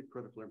Protected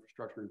Critical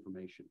Infrastructure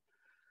Information.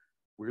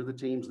 We're the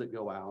teams that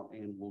go out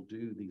and will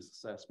do these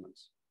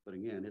assessments. But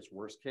again, it's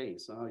worst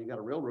case. You got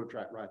a railroad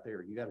track right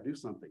there. You got to do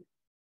something.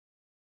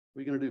 What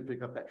are you going to do?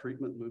 Pick up that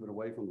treatment, move it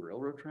away from the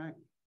railroad track?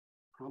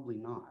 Probably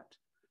not.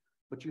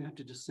 But you have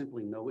to just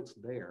simply know it's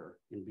there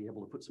and be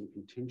able to put some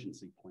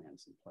contingency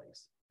plans in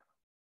place.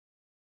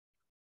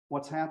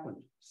 What's happened?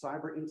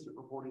 Cyber Incident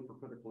Reporting for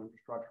Critical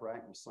Infrastructure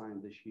Act was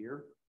signed this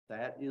year.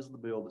 That is the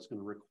bill that's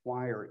going to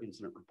require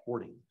incident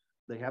reporting.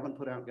 They haven't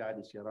put out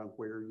guidance yet on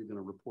where you're going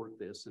to report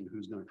this and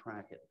who's going to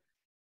track it.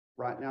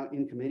 Right now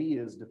in committee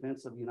is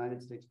Defense of the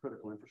United States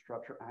Critical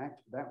Infrastructure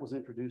Act. That was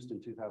introduced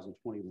in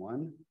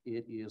 2021.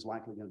 It is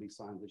likely going to be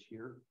signed this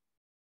year.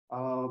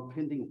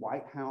 Pending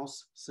White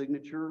House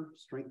signature,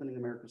 Strengthening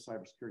America's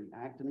Cybersecurity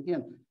Act. And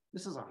again,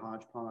 this is a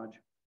hodgepodge,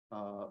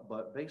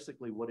 but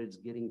basically what it's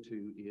getting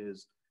to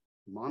is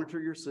monitor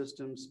your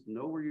systems,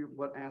 know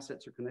what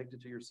assets are connected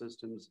to your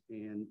systems,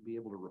 and be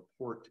able to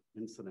report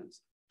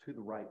incidents to the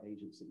right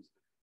agencies.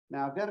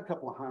 Now, I've got a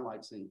couple of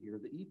highlights in here.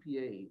 The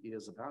EPA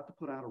is about to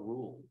put out a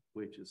rule,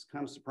 which is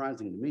kind of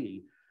surprising to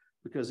me,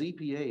 because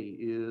EPA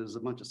is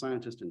a bunch of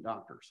scientists and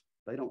doctors.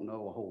 They don't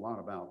know a whole lot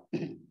about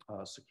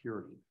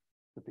security.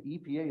 But the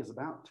EPA is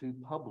about to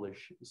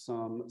publish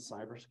some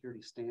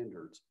cybersecurity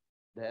standards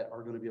that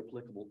are going to be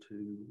applicable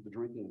to the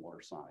drinking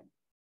water side.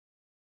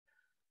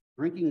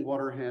 Drinking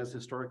water has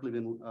historically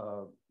been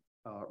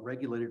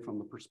regulated from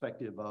the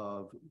perspective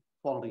of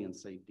quality and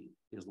safety.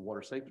 Is the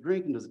water safe to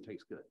drink and does it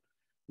taste good?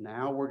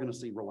 Now we're going to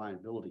see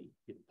reliability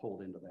get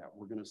pulled into that.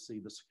 We're going to see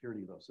the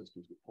security of those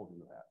systems get pulled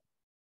into that.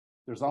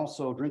 There's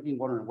also Drinking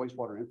Water and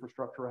Wastewater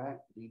Infrastructure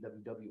Act,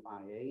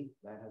 DWWIA,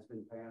 that has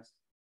been passed.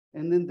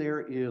 And then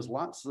there is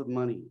lots of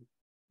money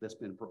that's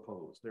been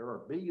proposed. There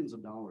are billions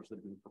of dollars that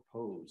have been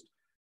proposed.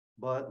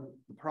 But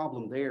the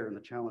problem there and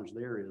the challenge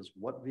there is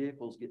what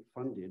vehicles get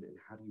funded and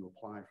how do you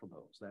apply for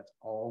those? That's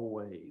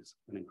always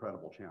an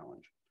incredible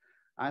challenge.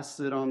 I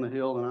sit on the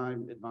Hill and I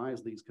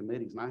advise these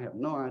committees and I have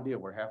no idea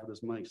where half of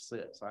this money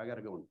sits. So I got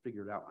to go and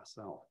figure it out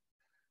myself.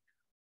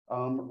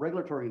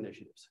 Regulatory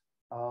initiatives.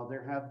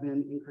 There have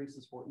been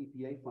increases for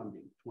EPA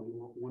funding,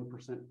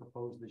 21%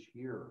 proposed this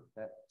year.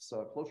 That's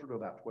closer to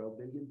about 12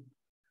 billion.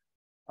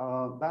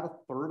 About a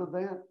third of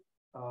that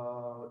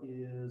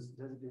is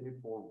designated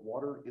for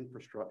water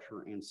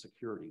infrastructure and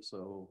security,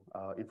 so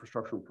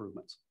infrastructure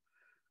improvements.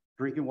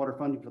 Drinking water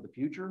funding for the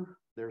future,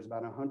 there's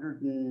about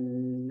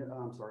 11,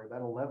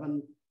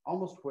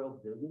 almost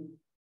 12 billion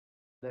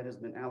that has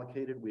been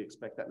allocated. We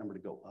expect that number to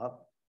go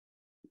up.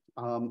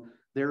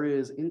 There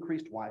is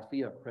increased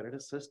WIFIA credit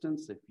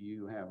assistance if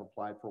you have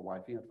applied for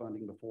WIFIA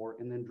funding before,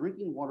 and then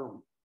drinking water,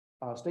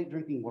 state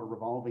drinking water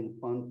revolving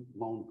fund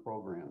loan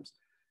programs.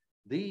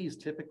 These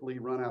typically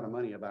run out of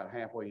money about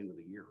halfway into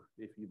the year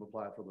if you've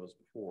applied for those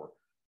before.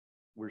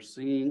 We're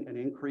seeing an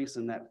increase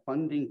in that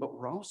funding, but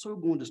we're also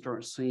going to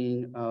start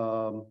seeing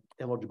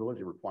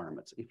eligibility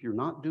requirements. If you're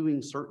not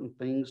doing certain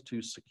things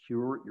to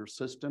secure your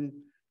system,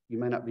 you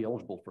may not be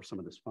eligible for some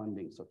of this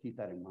funding, so keep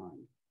that in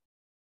mind.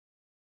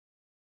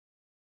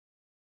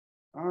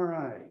 All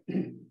right,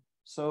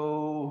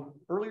 so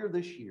earlier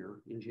this year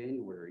in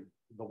January,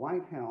 the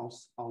White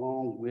House,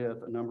 along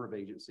with a number of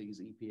agencies,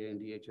 EPA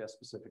and DHS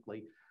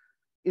specifically,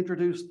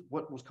 introduced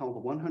what was called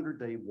the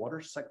 100-day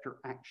Water Sector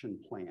Action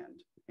Plan.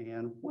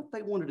 And what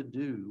they wanted to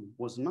do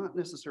was not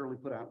necessarily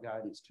put out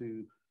guidance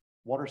to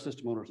water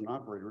system owners and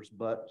operators,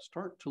 but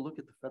start to look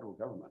at the federal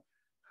government.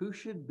 Who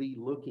should be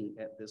looking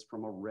at this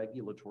from a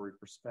regulatory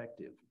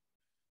perspective?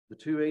 The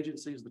two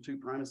agencies, the two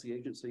primacy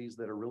agencies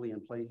that are really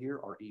in play here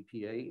are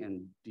EPA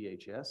and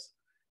DHS.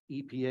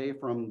 EPA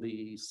from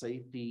the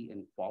safety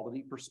and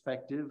quality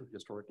perspective,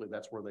 historically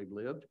that's where they've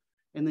lived,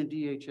 and then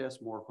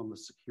DHS more from the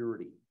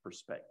security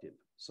perspective.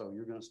 So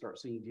you're going to start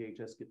seeing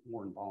DHS get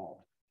more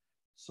involved.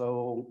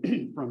 So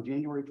from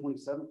January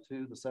 27th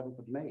to the 7th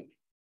of May,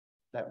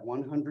 that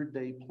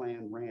 100-day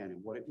plan ran,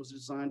 and what it was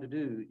designed to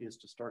do is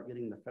to start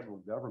getting the federal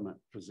government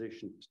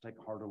positioned to take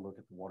a harder look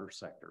at the water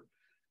sector.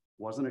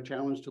 Wasn't a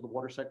challenge to the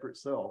water sector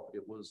itself.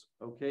 It was,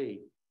 okay,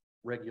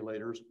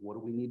 regulators, what do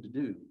we need to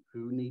do?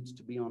 Who needs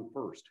to be on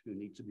first? Who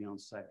needs to be on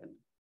second?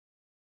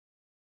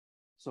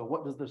 So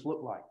what does this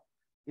look like?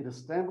 It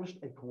established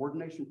a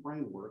coordination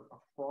framework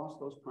across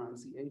those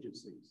primacy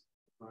agencies.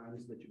 The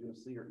primacies that you're going to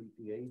see are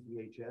EPA,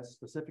 DHS,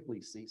 specifically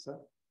CISA,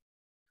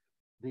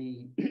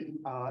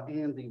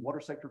 and the Water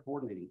Sector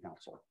Coordinating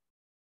Council.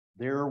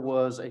 There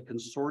was a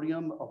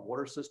consortium of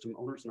water system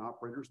owners and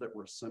operators that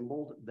were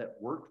assembled that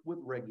worked with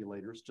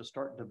regulators to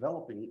start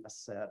developing a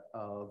set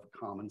of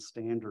common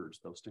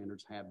standards. Those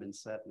standards have been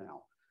set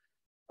now.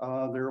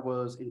 There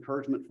was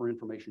encouragement for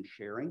information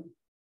sharing.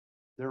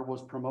 There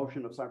was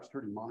promotion of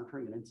cybersecurity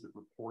monitoring and incident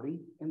reporting,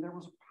 and there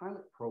was a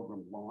pilot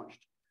program launched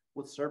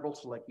with several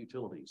select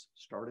utilities.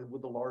 Started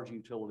with the large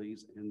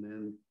utilities and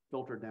then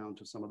filtered down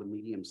to some of the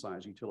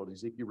medium-sized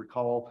utilities. If you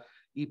recall,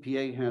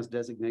 EPA has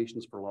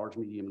designations for large,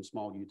 medium, and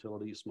small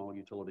utilities. Small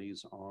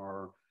utilities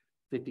are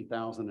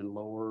 50,000 and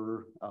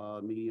lower,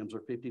 mediums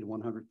are 50 to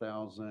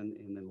 100,000,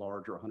 and then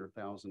larger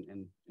 100,000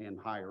 and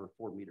higher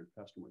for metered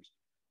customers.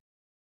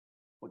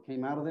 What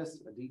came out of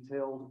this? A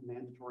detailed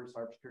mandatory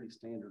cybersecurity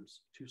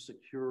standards to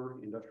secure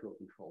industrial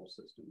control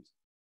systems.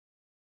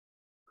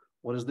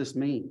 What does this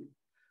mean?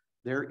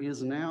 There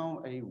is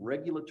now a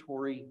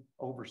regulatory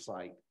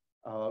oversight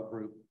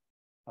group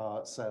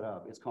set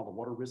up. It's called the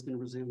Water Risk and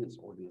Resilience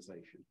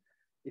Organization.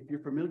 If you're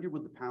familiar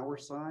with the power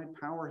side,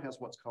 power has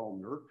what's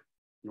called NERC,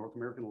 North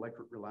American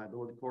Electric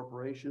Reliability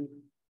Corporation.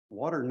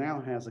 Water now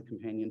has a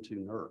companion to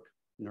NERC.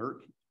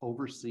 NERC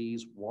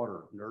oversees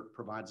water. NERC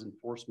provides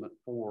enforcement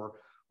for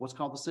what's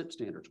called the CIP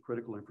standards,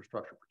 Critical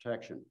Infrastructure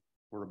Protection.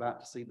 We're about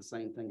to see the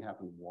same thing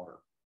happen with water.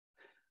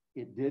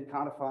 It did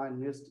codify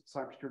NIST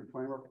cybersecurity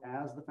framework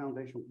as the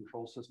foundational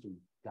control system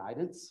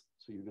guidance.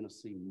 So you're going to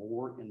see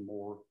more and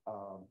more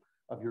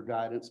of your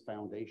guidance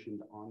foundationed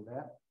on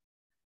that.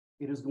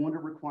 It is going to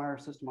require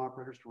system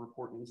operators to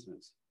report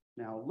incidents.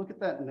 Now look at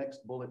that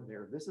next bullet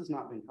there. This has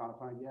not been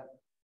codified yet,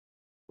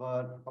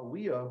 but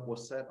AWIA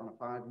was set on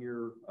a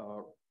 5-year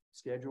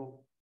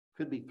schedule.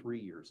 Could be 3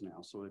 years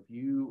now. So if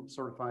you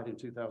certified in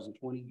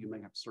 2020, you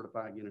may have to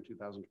certify again in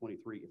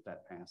 2023 if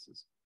that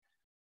passes.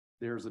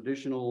 There's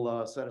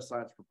additional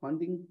set-asides for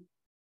funding.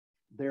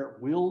 There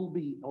will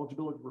be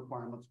eligibility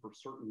requirements for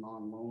certain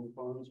non-loan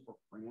funds or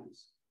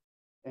grants.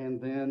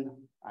 And then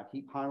I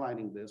keep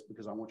highlighting this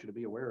because I want you to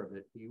be aware of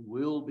it. You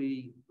will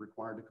be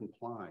required to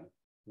comply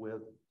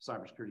with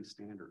cybersecurity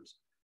standards.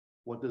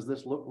 What does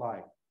this look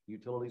like?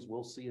 Utilities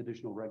will see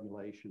additional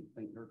regulation.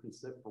 Think NERC and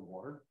SIP for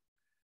water.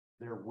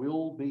 There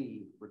will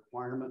be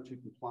requirement to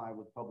comply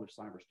with published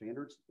cyber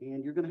standards,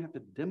 and you're going to have to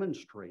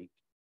demonstrate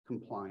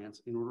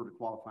compliance in order to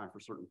qualify for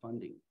certain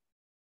funding.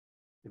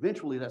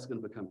 Eventually, that's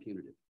going to become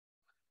punitive.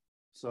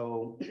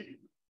 So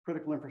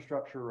critical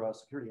infrastructure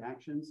security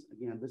actions,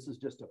 again, this is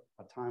just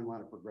a timeline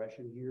of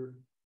progression here.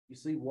 You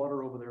see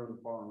water over there on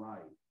the far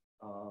right,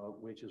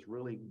 which is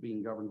really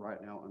being governed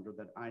right now under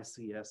that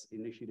ICS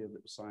initiative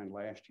that was signed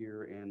last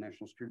year and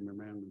National Security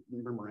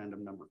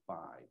Memorandum number 5.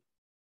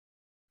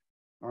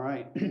 All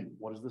right,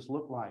 what does this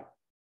look like?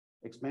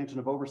 Expansion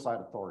of oversight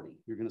authority.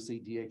 You're going to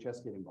see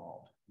DHS get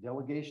involved.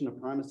 Delegation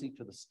of primacy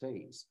to the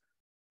states.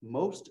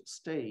 Most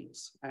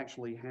states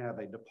actually have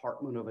a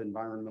Department of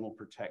Environmental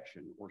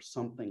Protection or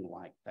something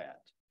like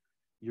that.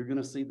 You're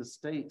going to see the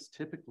states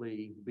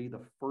typically be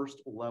the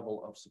first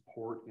level of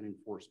support and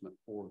enforcement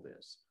for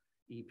this.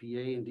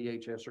 EPA and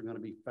DHS are going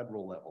to be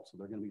federal level, so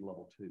they're going to be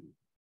level 2.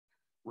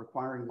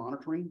 Requiring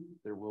monitoring,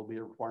 there will be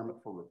a requirement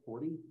for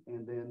reporting,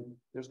 and then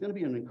there's going to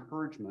be an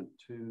encouragement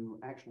to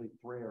actually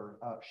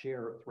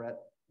share threat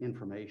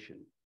information.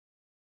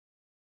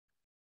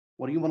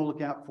 What do you want to look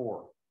out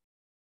for?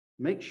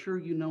 Make sure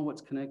you know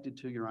what's connected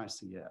to your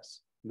ICS.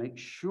 Make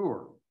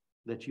sure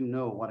that you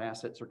know what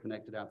assets are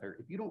connected out there.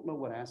 If you don't know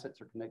what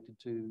assets are connected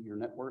to your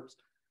networks,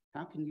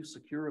 how can you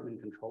secure them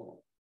and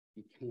control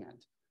them? You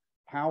can't.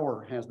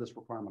 Power has this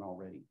requirement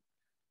already.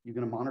 You're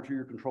going to monitor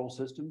your control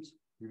systems.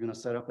 You're going to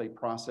set up a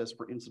process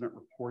for incident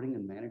reporting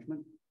and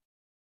management.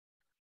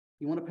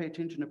 You want to pay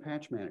attention to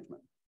patch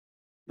management.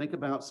 Think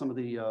about some of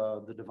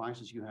the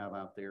devices you have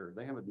out there.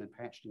 They haven't been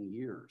patched in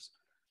years.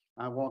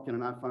 I walk in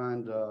and I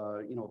find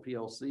a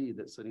PLC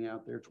that's sitting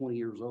out there 20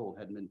 years old,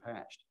 hadn't been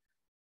patched.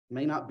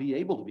 May not be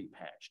able to be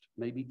patched,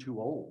 may be too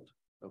old.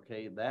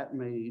 Okay,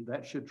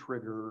 that should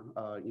trigger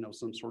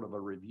some sort of a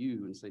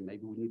review and say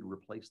maybe we need to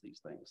replace these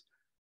things.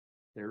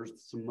 There's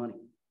some money.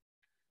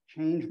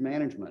 Change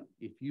management.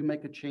 If you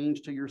make a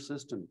change to your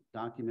system,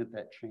 document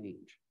that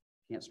change.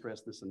 Can't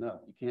stress this enough.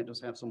 You can't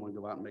just have someone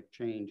go out and make a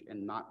change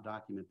and not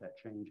document that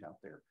change out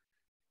there.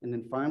 And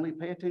then finally,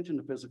 pay attention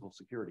to physical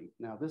security.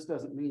 Now, this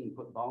doesn't mean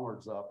put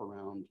bollards up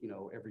around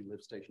every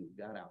lift station you've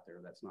got out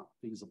there. That's not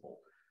feasible.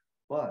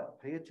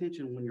 But pay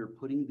attention when you're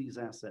putting these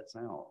assets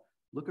out.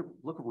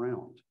 Look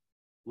around.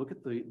 Look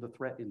at the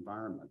threat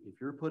environment. If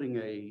you're putting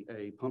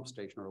a pump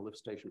station or a lift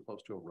station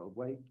close to a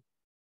roadway,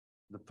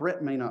 the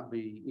threat may not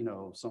be,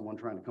 someone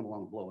trying to come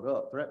along and blow it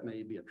up. Threat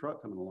may be a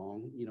truck coming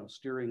along,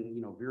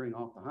 steering, veering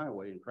off the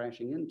highway and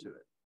crashing into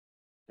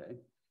it. Okay,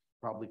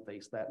 probably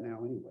face that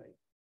now anyway.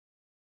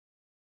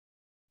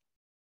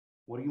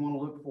 What do you want to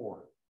look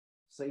for?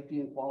 Safety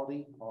and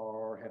quality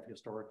have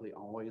historically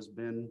always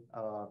been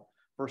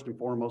first and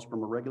foremost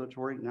from a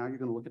regulatory. Now you're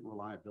going to look at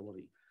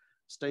reliability.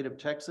 State of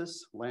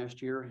Texas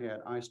last year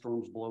had ice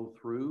storms blow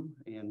through,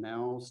 and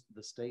now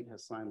the state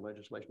has signed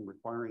legislation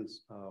requiring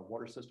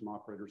water system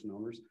operators and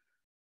owners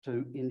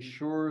to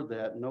ensure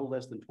that no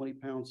less than 20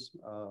 pounds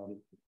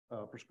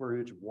per square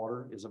inch of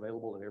water is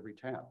available at every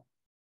tap.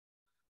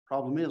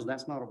 Problem is,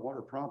 that's not a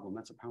water problem,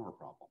 that's a power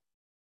problem.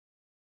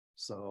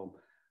 So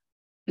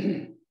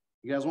you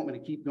guys want me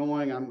to keep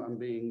going? I'm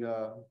being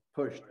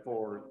pushed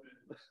for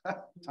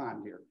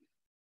time here.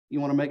 You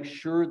want to make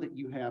sure that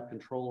you have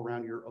control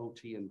around your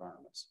OT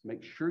environments.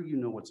 Make sure you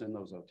know what's in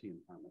those OT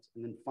environments.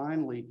 And then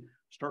finally,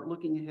 start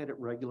looking ahead at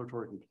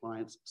regulatory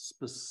compliance,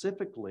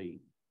 specifically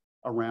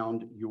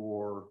around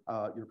your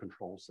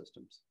control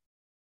systems.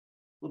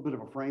 A little bit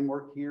of a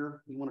framework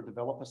here. You want to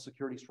develop a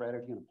security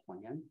strategy and a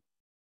plan.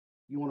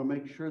 You want to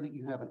make sure that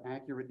you have an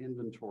accurate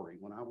inventory.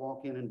 When I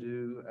walk in and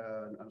do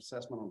an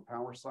assessment on the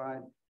power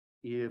side,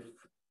 if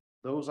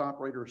those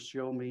operators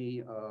show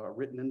me a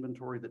written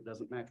inventory that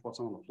doesn't match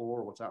what's on the floor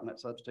or what's out in that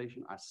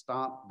substation, I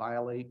stop,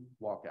 violate,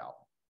 walk out.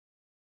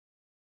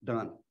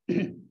 Done.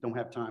 Don't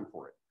have time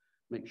for it.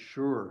 Make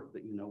sure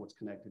that you know what's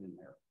connected in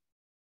there.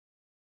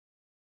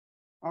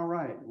 All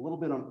right, a little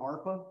bit on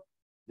ARPA.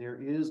 There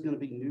is going to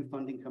be new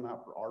funding come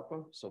out for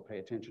ARPA, so pay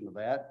attention to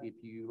that.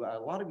 A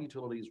lot of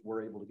utilities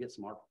were able to get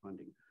some ARPA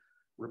funding.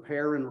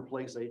 Repair and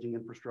replace aging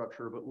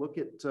infrastructure, but look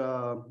at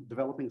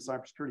developing a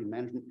cybersecurity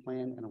management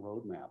plan and a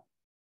roadmap.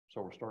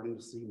 So we're starting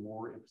to see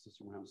more emphasis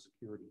around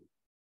security.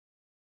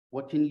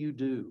 What can you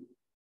do?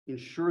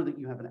 Ensure that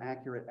you have an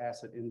accurate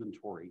asset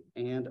inventory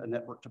and a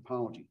network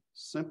topology.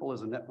 Simple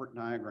as a network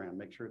diagram,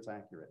 make sure it's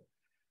accurate.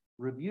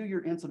 Review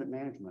your incident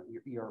management,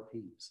 your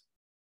ERPs.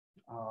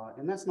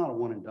 And that's not a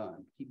one and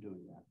done, keep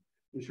doing that.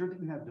 Ensure that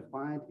you have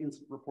defined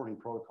incident reporting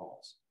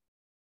protocols.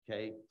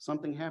 Okay,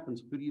 something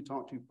happens, who do you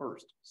talk to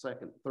first,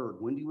 second, third?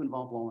 When do you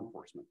involve law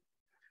enforcement?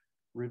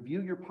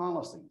 Review your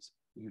policies.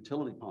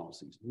 Utility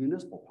policies,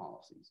 municipal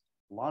policies.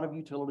 A lot of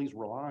utilities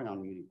rely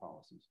on muni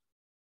policies.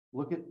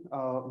 Look at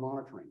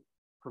monitoring.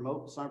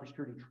 Promote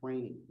cybersecurity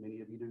training. Many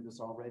of you do this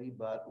already,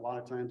 but a lot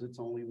of times it's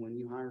only when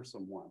you hire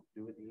someone.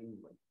 Do it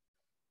annually.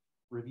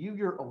 Review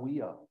your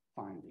AWEA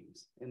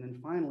findings. And then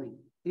finally,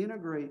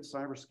 integrate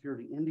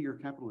cybersecurity into your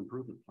capital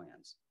improvement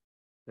plans.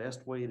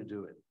 Best way to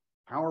do it.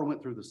 Power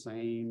went through the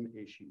same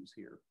issues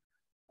here.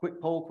 Quick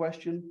poll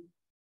question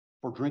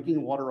for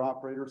drinking water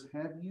operators.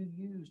 Have you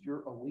used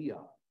your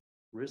OEA,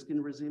 risk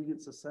and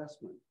resilience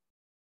assessment?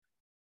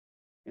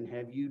 And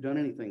have you done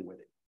anything with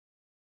it?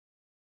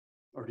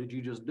 Or did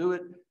you just do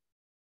it,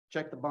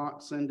 check the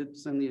box, send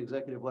the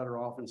executive letter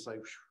off and say,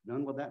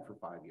 done with that for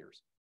 5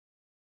 years?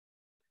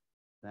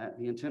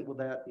 The intent with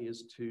that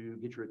is to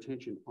get your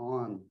attention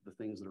on the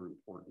things that are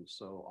important.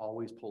 So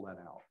always pull that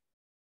out.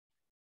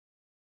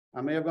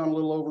 I may have gone a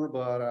little over,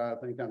 but I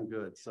think I'm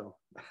good. So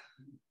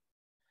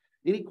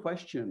any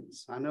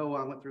questions? I know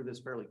I went through this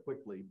fairly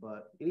quickly,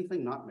 but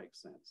anything not make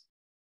sense?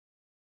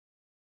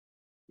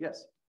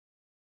 Yes.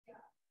 Yeah,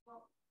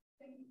 well,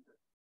 thank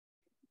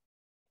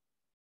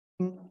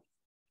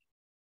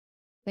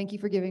you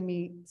for giving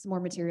me some more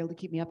material to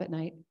keep me up at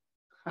night.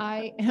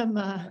 I am,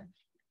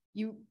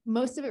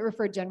 most of it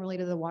referred generally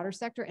to the water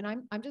sector, and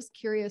I'm just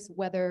curious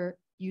whether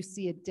you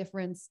see a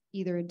difference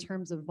either in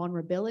terms of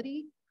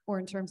vulnerability or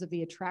in terms of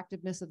the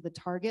attractiveness of the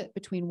target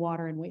between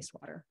water and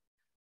wastewater.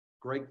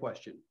 Great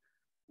question.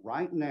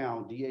 Right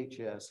now,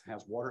 DHS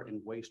has water and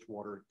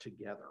wastewater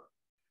together.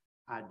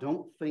 I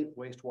don't think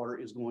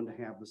wastewater is going to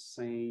have the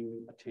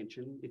same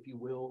attention, if you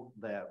will,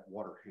 that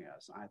water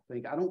has. I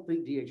don't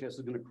think DHS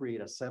is going to create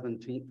a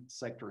 17th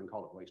sector and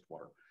call it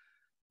wastewater.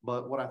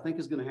 But what I think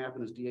is going to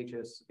happen is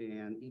DHS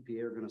and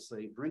EPA are going to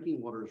say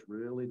drinking water is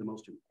really the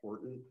most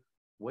important.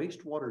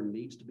 Wastewater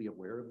needs to be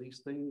aware of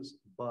these things,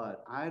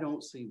 but I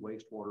don't see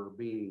wastewater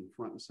being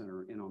front and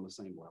center and on the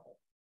same level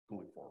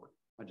going forward.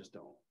 I just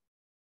don't.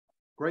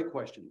 Great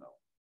question, though.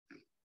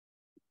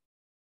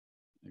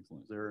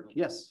 Excellent.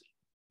 Yes.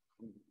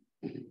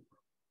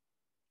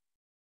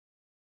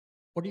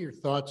 What are your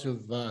thoughts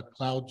of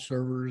cloud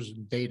servers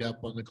and data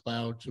up on the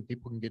cloud so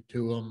people can get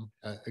to them?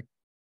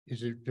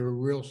 Is there a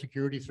real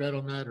security threat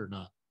on that or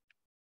not?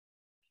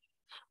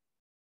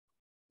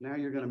 Now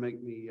you're going to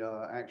make me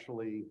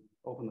actually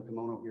open the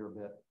kimono here a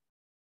bit.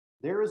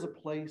 There is a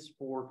place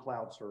for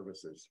cloud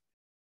services.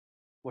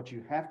 What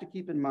you have to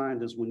keep in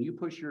mind is when you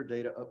push your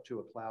data up to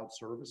a cloud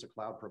service, a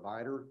cloud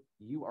provider,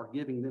 you are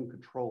giving them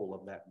control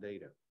of that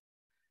data.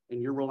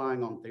 And you're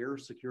relying on their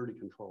security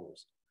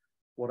controls.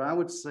 What I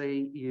would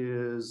say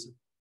is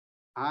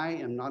I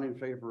am not in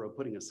favor of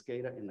putting a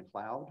SCADA in the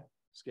cloud.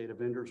 SCADA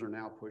vendors are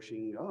now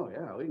pushing, oh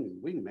yeah,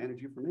 we can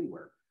manage you from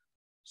anywhere.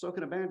 So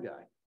can a bad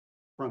guy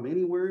from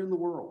anywhere in the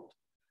world.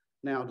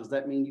 Now, does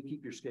that mean you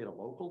keep your SCADA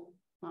local?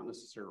 Not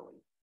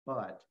necessarily,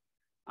 but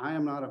I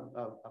am not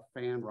a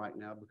fan right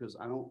now because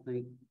I don't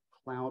think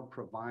cloud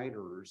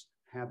providers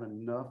have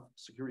enough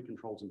security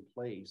controls in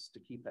place to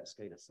keep that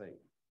SCADA safe.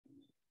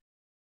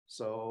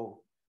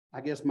 So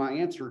I guess my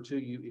answer to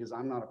you is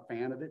I'm not a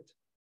fan of it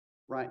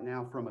right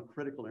now from a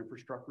critical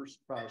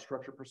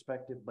infrastructure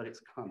perspective, but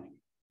it's coming.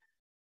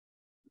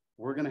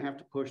 We're going to have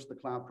to push the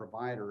cloud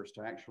providers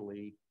to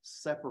actually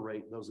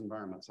separate those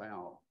environments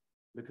out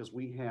because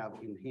we have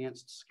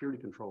enhanced security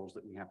controls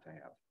that we have to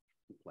have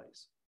in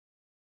place.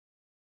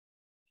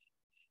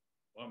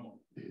 One more.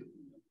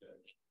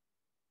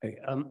 Hey,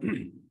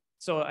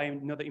 so I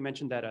know that you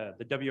mentioned that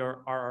the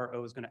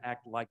WRRO is going to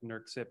act like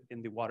NERC-CIP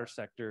in the water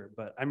sector,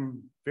 but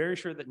I'm very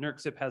sure that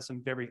NERC-CIP has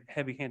some very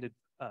heavy-handed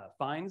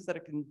fines that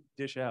it can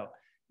dish out.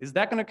 Is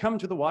that going to come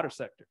to the water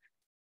sector?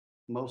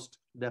 Most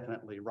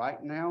definitely.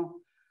 Right now,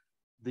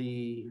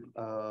 the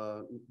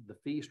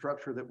fee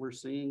structure that we're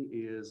seeing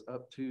is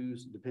up to,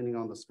 depending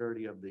on the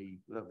severity of the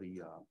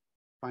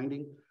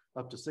finding,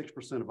 up to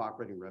 6% of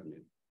operating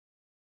revenue.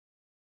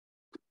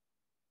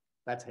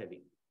 That's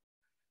heavy.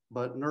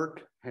 But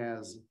NERC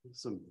has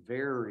some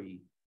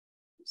very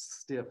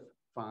stiff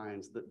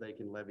fines that they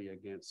can levy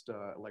against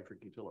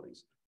electric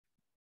utilities.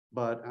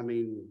 But I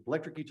mean,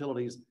 electric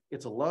utilities,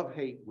 it's a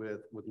love-hate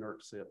with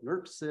NERC-CIP.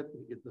 NERC-CIP,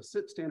 the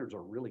CIP standards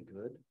are really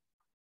good,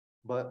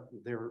 but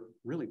they're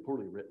really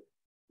poorly written.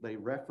 They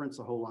reference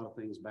a whole lot of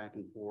things back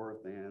and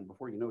forth, and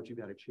before you know it, you've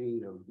got a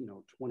chain of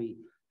 20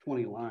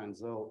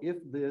 lines. Oh, if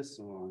this,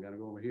 oh, I got to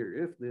go over here.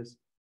 If this,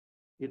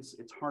 it's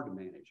hard to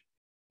manage.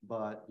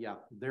 But yeah,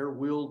 there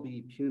will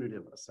be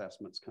punitive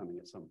assessments coming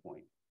at some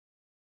point.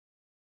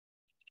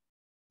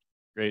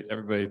 Great,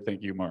 everybody.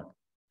 Thank you, Mark.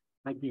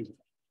 Thank you.